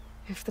embassy.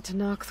 If the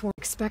Tenakth weren't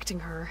expecting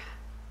her,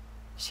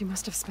 she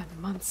must have spent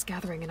months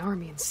gathering an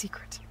army in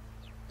secret.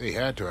 They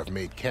had to have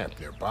made camp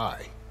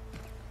nearby.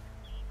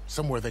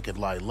 Somewhere they could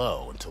lie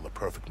low until the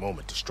perfect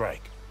moment to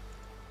strike.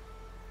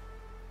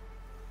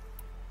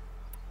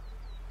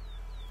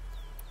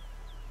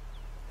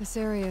 This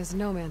area is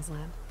no man's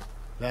land.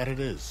 That it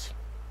is.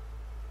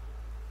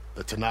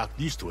 The Tenakth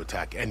used to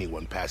attack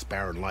anyone past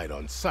Barren Light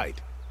on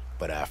sight,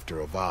 but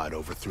after Avad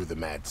overthrew the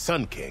Mad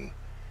Sun King,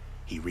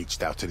 he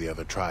reached out to the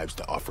other tribes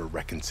to offer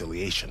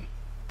reconciliation.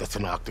 The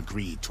Tenakth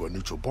agreed to a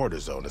neutral border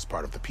zone as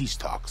part of the peace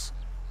talks.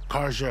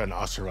 Karja and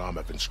Oseram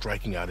have been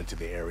striking out into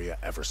the area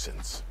ever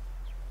since.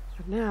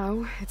 But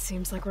now, it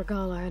seems like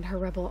Regala and her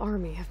rebel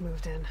army have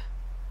moved in.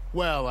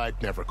 Well, I'd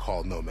never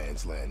call No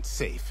Man's Land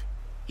safe,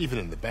 even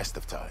in the best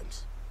of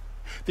times.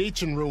 The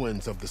ancient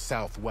ruins of the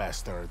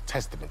Southwest are a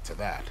testament to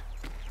that.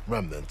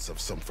 Remnants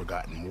of some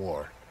forgotten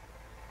war.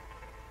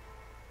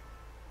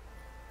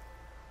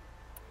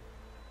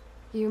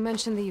 You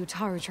mentioned the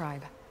Utaru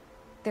tribe.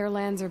 Their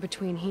lands are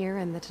between here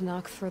and the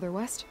Tanakh further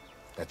west?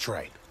 That's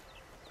right.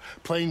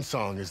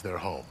 Plainsong is their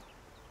home.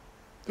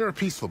 They're a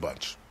peaceful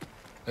bunch,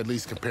 at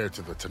least compared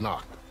to the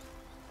Tanakh.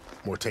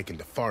 More taken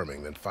to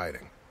farming than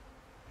fighting.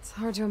 It's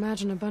hard to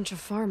imagine a bunch of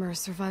farmers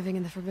surviving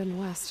in the Forbidden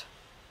West.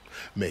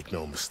 Make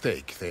no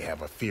mistake, they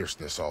have a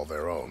fierceness all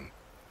their own.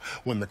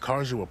 When the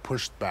Karja were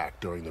pushed back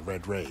during the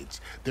Red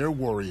Raids, their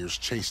warriors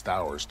chased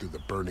ours through the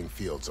burning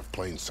fields of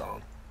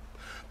Plainsong.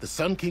 The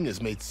Sun King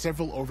has made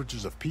several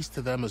overtures of peace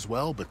to them as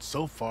well, but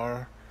so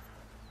far,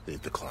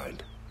 they've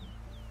declined.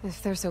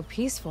 If they're so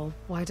peaceful,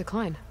 why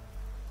decline?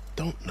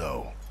 Don't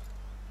know.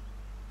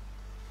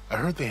 I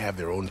heard they have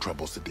their own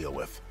troubles to deal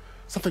with.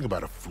 Something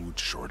about a food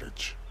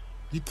shortage.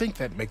 You'd think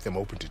that'd make them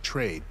open to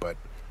trade, but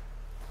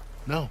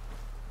no.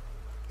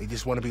 They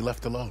just want to be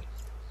left alone.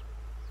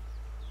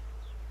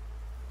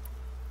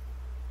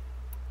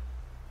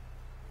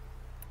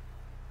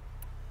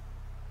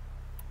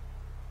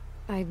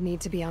 I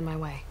need to be on my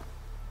way.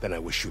 Then I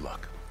wish you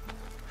luck.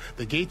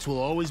 The gates will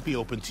always be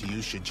open to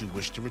you should you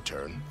wish to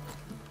return.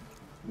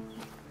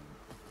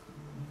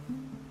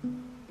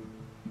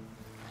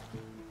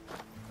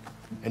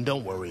 And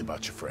don't worry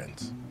about your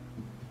friends.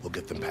 We'll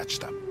get them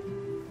patched up.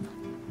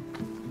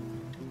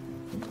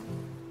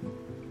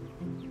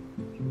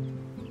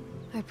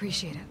 I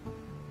appreciate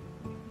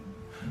it.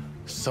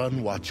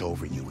 Sun watch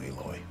over you,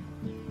 Aloy.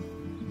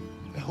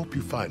 I hope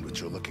you find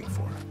what you're looking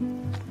for.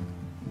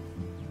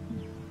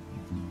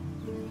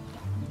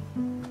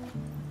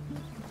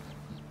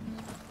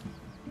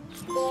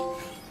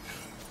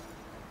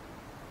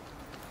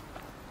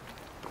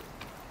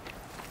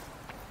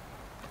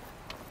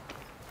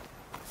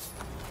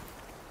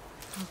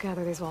 I'll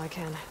gather these while I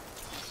can.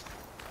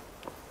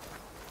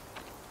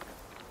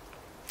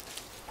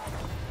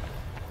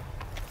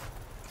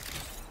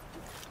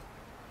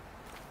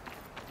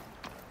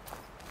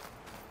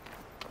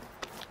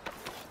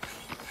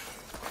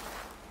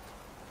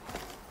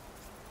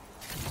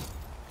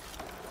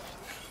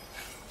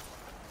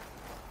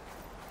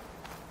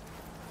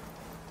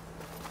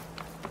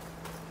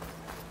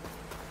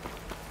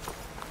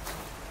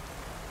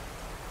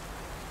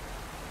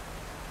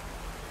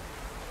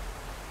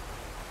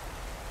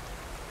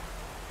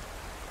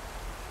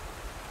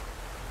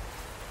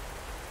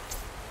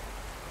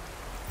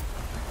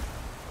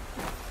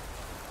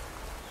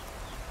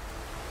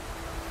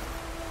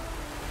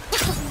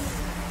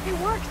 It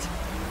worked!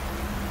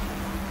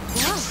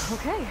 Wow,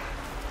 okay.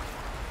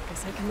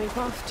 Guess I can leap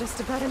off just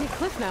about any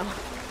cliff now.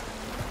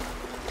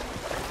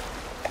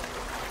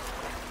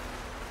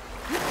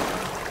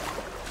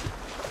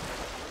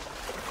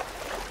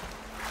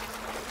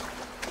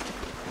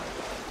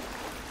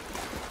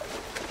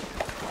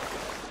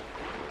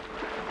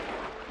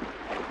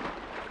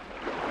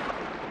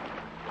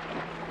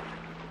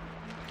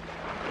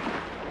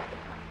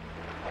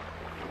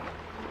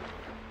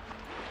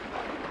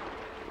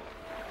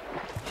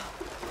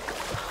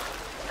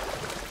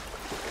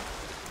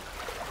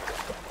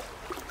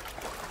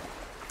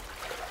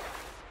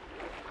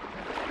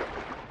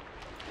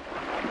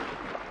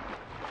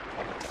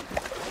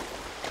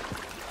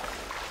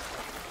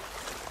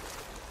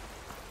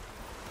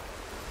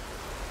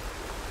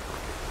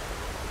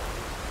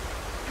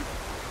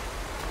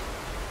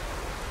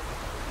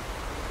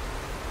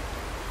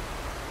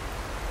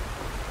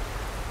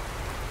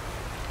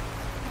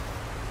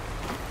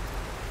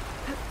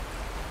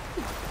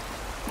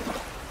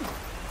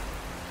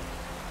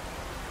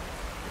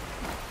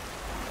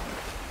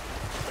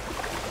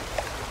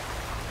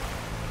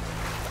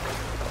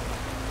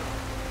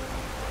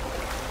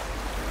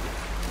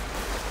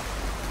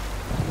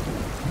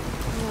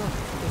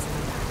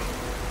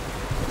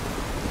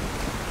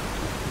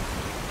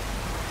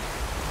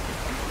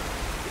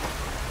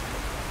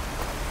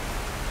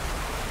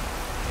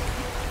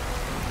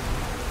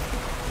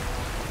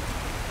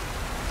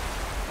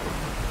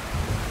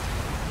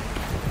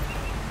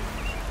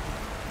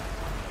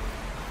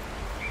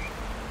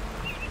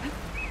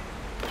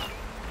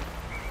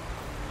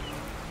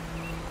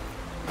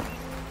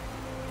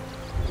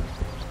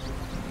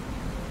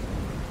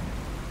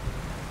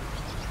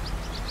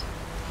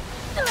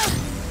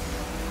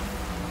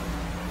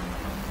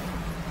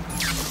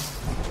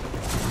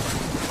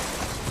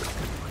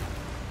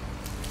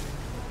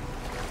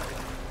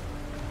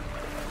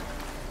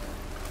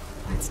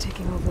 It's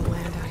taking over the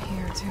land out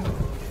here, too.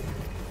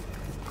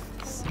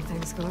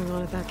 Something's going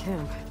on at that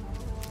camp.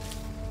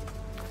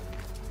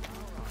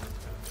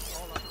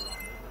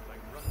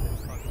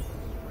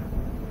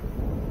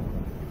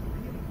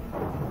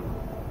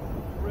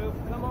 Roof,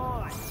 come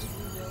on!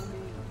 You know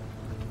me.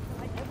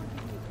 I never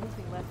give you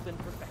anything less than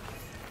perfection.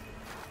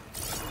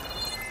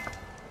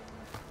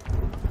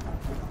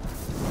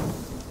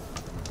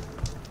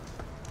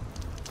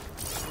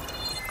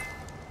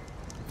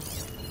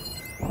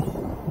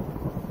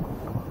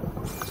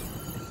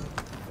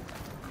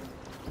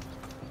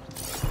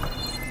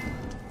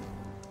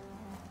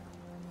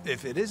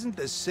 if it isn't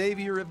the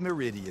savior of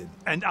Meridian,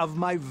 and of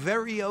my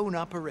very own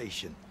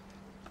operation.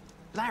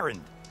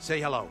 Laren, say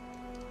hello.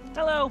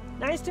 Hello,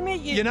 nice to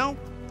meet you. You know,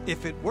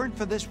 if it weren't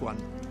for this one,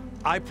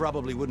 I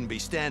probably wouldn't be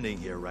standing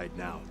here right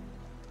now.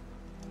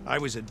 I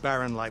was at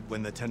Barrenlight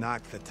when the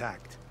Tenakth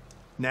attacked.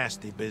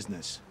 Nasty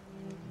business.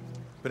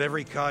 But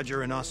every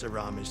Carja in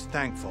Oseram is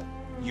thankful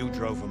you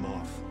drove them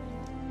off.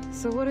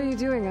 So what are you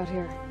doing out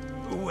here?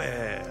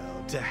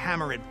 Well, to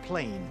hammer it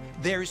plain,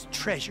 there's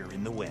treasure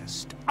in the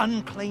west.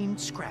 Unclaimed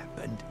scrap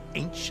and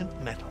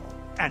ancient metal.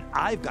 And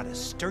I've got a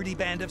sturdy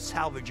band of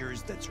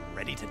salvagers that's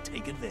ready to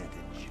take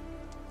advantage.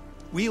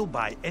 We'll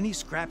buy any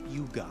scrap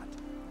you got.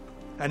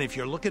 And if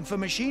you're looking for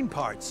machine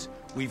parts,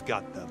 we've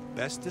got the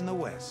best in the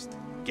west,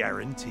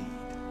 guaranteed.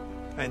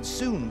 And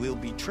soon we'll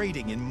be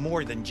trading in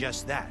more than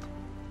just that.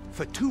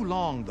 For too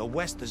long, the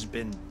west has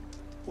been,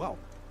 well,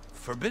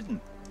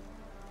 forbidden.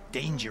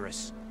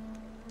 Dangerous.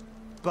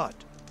 But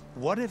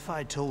what if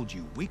I told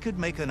you we could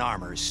make an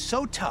armor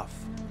so tough,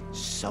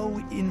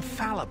 so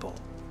infallible,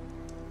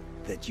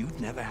 that you'd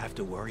never have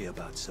to worry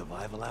about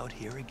survival out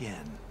here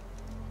again?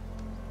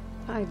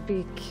 I'd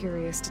be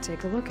curious to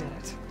take a look at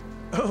it.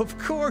 Of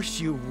course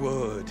you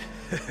would.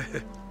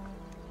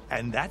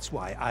 And that's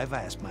why I've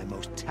asked my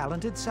most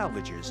talented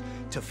salvagers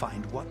to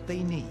find what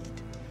they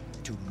need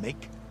to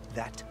make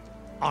that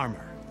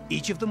armor.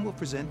 Each of them will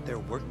present their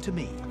work to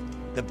me.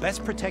 The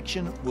best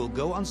protection will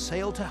go on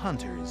sale to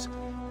hunters,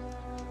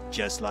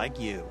 just like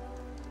you.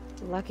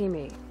 Lucky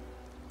me.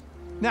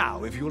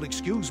 Now, if you'll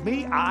excuse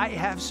me, I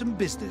have some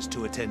business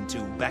to attend to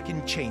back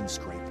in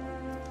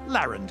Chainscrape.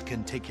 Laren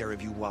can take care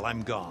of you while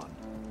I'm gone.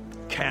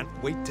 Can't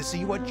wait to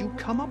see what you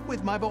come up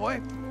with, my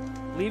boy.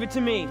 Leave it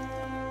to me.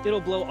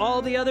 It'll blow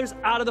all the others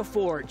out of the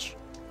forge.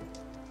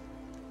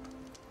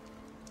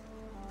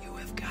 You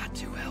have got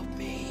to help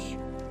me.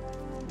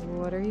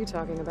 What are you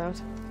talking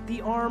about?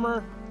 The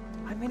armor.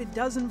 I made a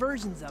dozen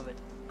versions of it,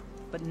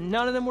 but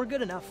none of them were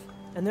good enough.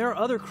 And there are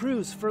other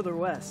crews further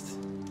west.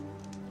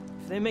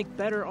 If they make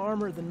better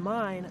armor than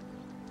mine,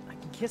 I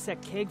can kiss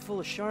that keg full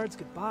of shards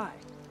goodbye.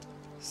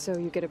 So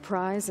you get a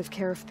prize if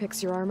Karif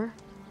picks your armor?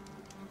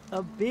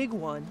 A big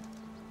one.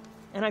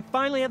 And I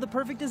finally have the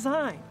perfect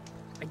design.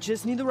 I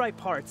just need the right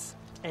parts,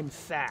 and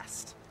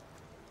fast.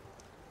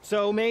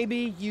 So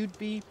maybe you'd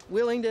be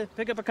willing to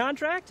pick up a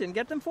contract and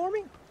get them for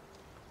me?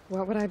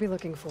 What would I be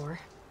looking for?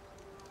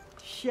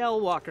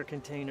 Shellwalker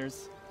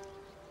containers.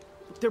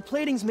 Their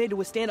plating's made to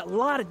withstand a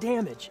lot of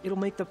damage. It'll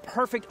make the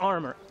perfect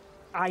armor.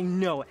 I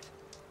know it.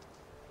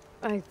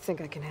 I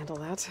think I can handle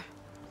that.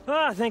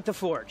 Ah, thank the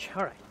forge.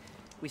 All right.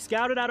 We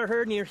scouted out a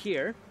herd near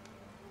here.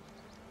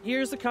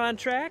 Here's the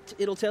contract.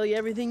 It'll tell you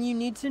everything you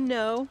need to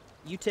know.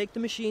 You take the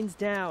machines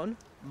down.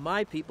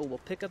 My people will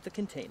pick up the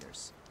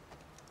containers.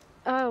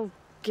 I'll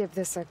give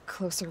this a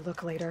closer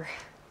look later.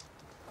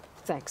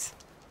 Thanks.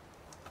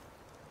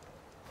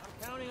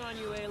 I'm counting on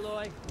you,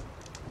 Aloy.